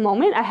scanners at the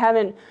moment. I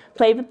haven't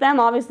played with them.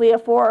 Obviously, a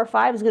 4 or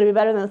 5 is going to be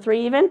better than a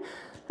 3 even.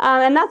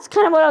 And that's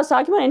kind of what I was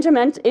talking about,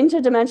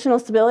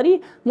 interdimensional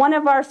stability. One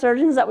of our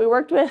surgeons that we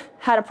worked with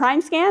had a prime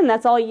scan.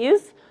 That's all he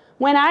used.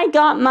 When I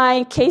got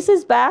my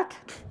cases back,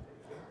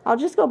 I'll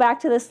just go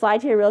back to this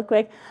slide here real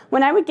quick.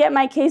 When I would get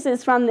my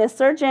cases from this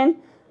surgeon,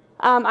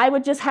 I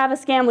would just have a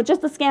scan with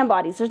just the scan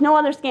bodies. There's no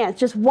other scans,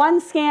 just one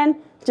scan,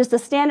 just a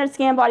standard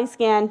scan body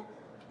scan.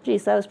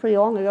 Geez, that was pretty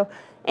long ago.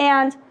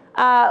 And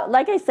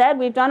like I said,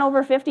 we've done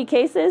over 50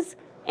 cases,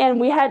 and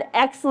we had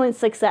excellent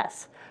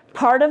success.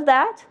 Part of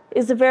that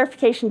is the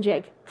verification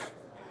jig.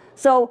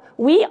 So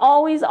we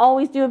always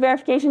do a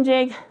verification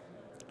jig.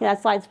 Yeah,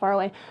 that slide's far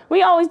away.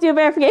 We always do a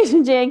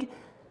verification jig.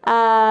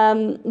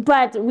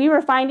 But we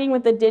were finding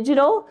with the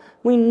digital,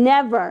 we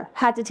never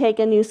had to take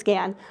a new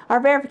scan.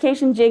 Our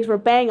verification jigs were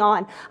bang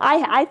on.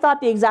 I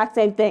thought the exact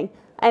same thing,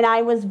 and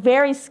I was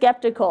very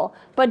skeptical.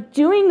 But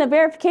doing the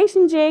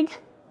verification jig,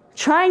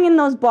 trying in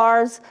those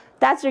bars,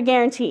 that's your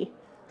guarantee.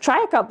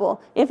 try a couple.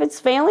 If it's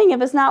failing,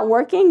 if it's not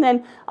working,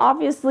 then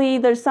obviously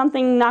there's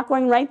something not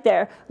going right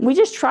there. We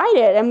just tried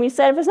it and we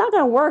said if it's not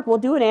going to work, we'll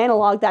do it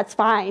analog, that's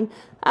fine.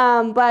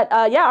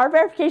 Yeah, our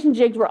verification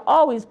jigs were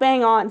always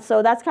bang on,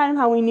 so that's kind of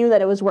how we knew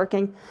that it was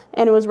working,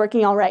 and it was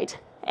working all right.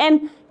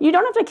 And you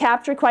don't have to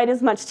capture quite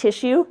as much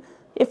tissue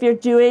if you're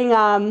doing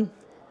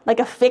like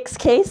a fixed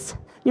case.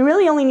 You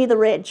really only need the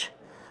ridge.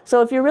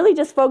 So if you're really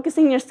just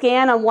focusing your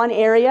scan on one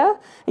area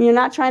and you're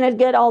not trying to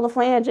get all the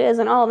flanges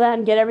and all of that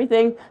and get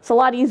everything, it's a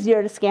lot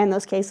easier to scan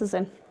those cases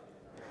in.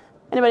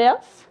 Anybody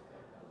else?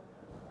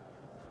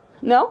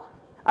 No?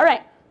 All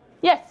right.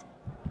 Yes?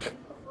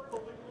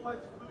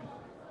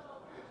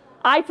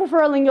 I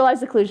prefer a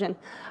lingualized occlusion.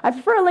 I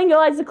prefer a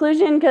lingualized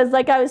occlusion because,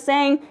 like I was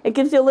saying, it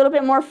gives you a little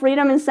bit more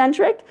freedom in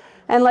centric.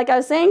 And like I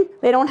was saying,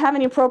 they don't have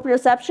any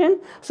proprioception,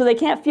 so they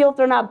can't feel if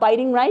they're not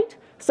biting right.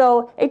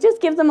 So it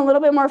just gives them a little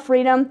bit more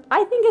freedom.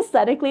 I think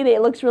aesthetically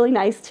it looks really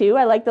nice too.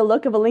 I like the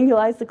look of a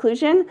lingualized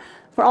occlusion.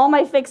 For all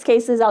my fixed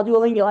cases, I'll do a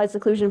lingualized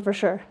occlusion for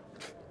sure.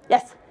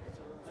 Yes?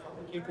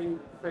 Keeping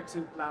fixed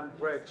implant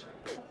bridge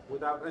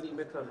without any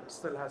metal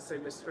still has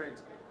same restraint?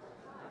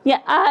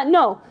 Yeah,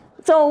 no.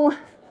 So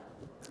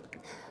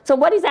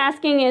what he's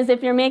asking is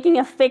if you're making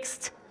a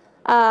fixed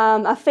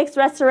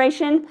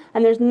restoration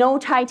and there's no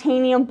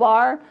titanium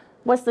bar,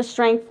 what's the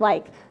strength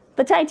like?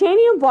 The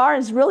titanium bar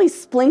is really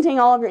splinting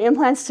all of your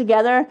implants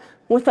together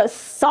with a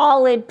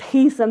solid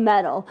piece of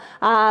metal.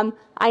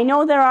 I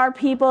know there are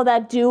people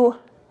that do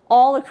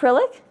all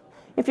acrylic.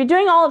 If you're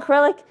doing all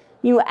acrylic,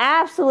 you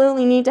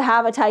absolutely need to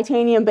have a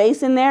titanium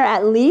base in there,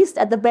 at least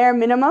at the bare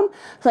minimum,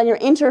 so that your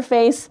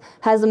interface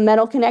has a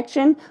metal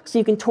connection so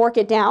you can torque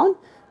it down.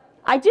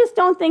 I just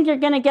don't think you're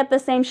going to get the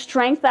same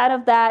strength out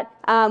of that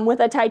with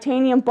a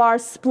titanium bar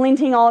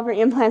splinting all of your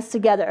implants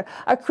together.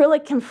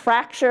 Acrylic can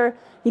fracture.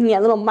 You can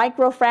get little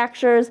micro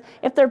fractures.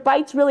 If their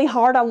bite's really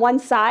hard on one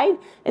side,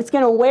 it's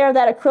going to wear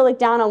that acrylic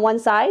down on one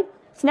side.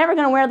 It's never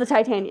going to wear the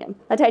titanium.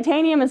 The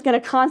titanium is going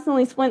to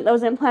constantly splint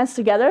those implants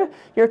together.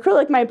 Your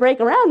acrylic might break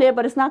around it,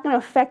 but it's not going to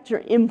affect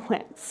your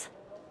implants.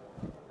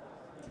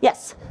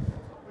 Yes?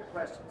 Quick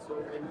question. So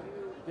when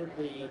you did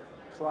the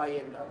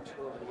try-in up to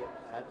the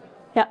implant,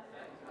 Yeah.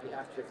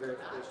 after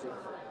verification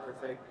for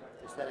perfect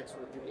aesthetics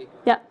review,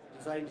 Yeah.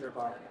 designed your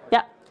bar.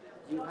 Yeah.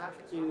 Do you have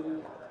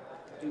to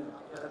do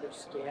another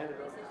scan in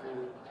order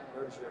to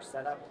merge your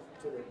setup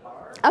to the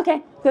bar?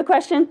 Okay, good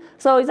question.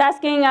 So he's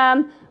asking,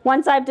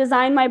 once I've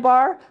designed my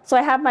bar, so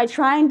I have my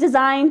try-in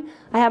design,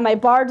 I have my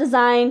bar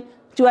design,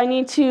 do I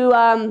need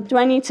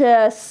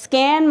to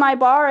scan my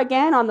bar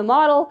again on the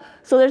model?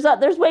 So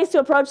there's ways to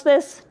approach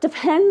this.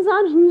 Depends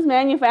on who's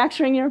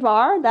manufacturing your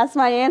bar. That's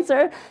my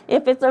answer.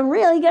 If it's a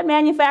really good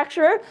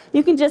manufacturer,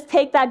 you can just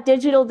take that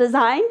digital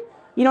design.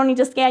 You don't need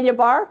to scan your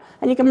bar,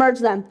 and you can merge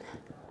them.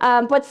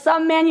 But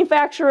some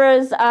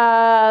manufacturers,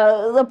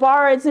 the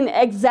bar isn't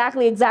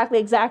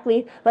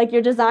exactly like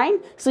your design,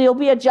 so you'll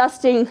be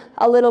adjusting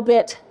a little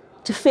bit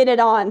to fit it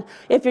on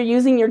if you're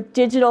using your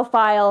digital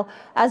file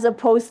as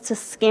opposed to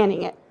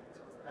scanning it.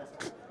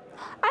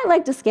 I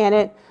like to scan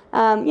it.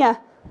 Yeah,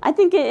 I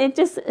think it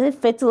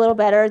fits a little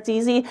better. It's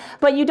easy,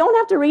 but you don't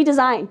have to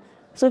redesign.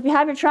 So if you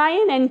have your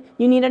try-in and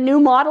you need a new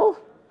model,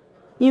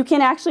 you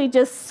can actually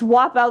just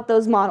swap out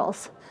those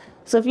models.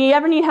 So if you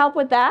ever need help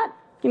with that,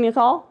 give me a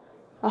call.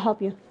 I'll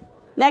help you.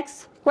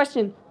 Next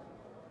question.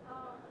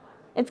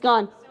 It's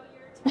gone. So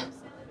your temp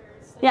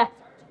cylinders, Yeah. Argen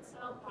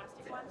sell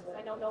plastic ones, because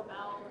I know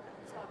Nobel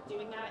stopped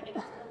doing that, and it's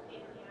a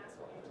pain in the ass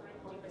what you're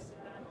trying to do is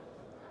sit down.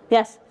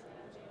 Yes.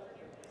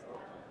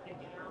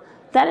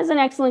 That is an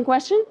excellent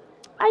question.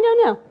 I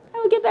don't know. I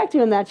will get back to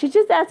you on that. She's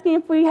just asking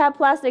if we have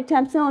plastic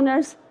temp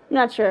cylinders. I'm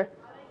not sure.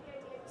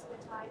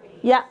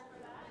 Yeah.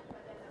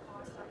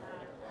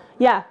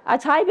 Yeah, a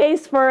tie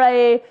base for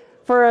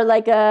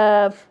like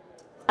a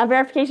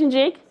verification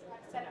jig.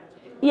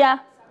 Yeah,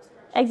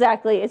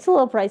 exactly. It's a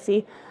little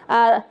pricey.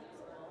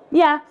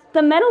 Yeah,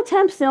 the metal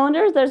temp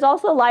cylinders, there's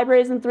also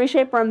libraries in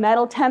 3Shape for a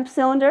metal temp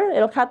cylinder.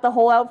 It'll cut the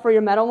hole out for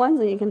your metal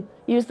ones, and you can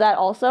use that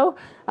also.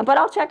 But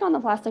I'll check on the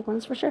plastic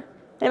ones for sure.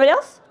 Anybody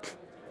else?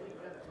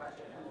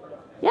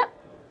 Yeah.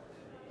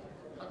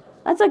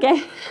 That's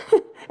okay.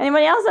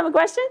 Anybody else have a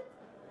question?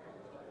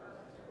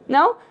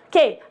 No?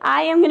 Okay,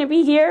 I am going to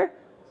be here.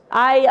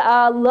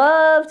 I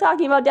love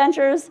talking about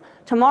dentures.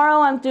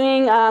 Tomorrow I'm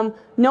doing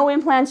no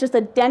implants, just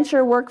a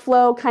denture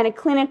workflow, kind of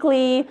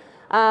clinically.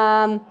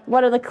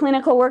 What are the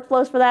clinical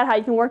workflows for that, how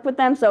you can work with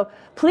them. So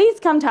please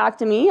come talk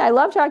to me. I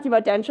love talking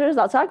about dentures.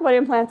 I'll talk about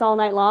implants all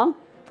night long.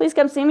 Please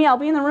come see me. I'll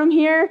be in the room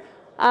here,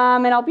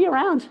 and I'll be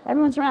around.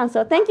 Everyone's around.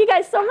 So thank you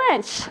guys so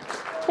much.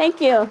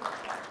 Thank you.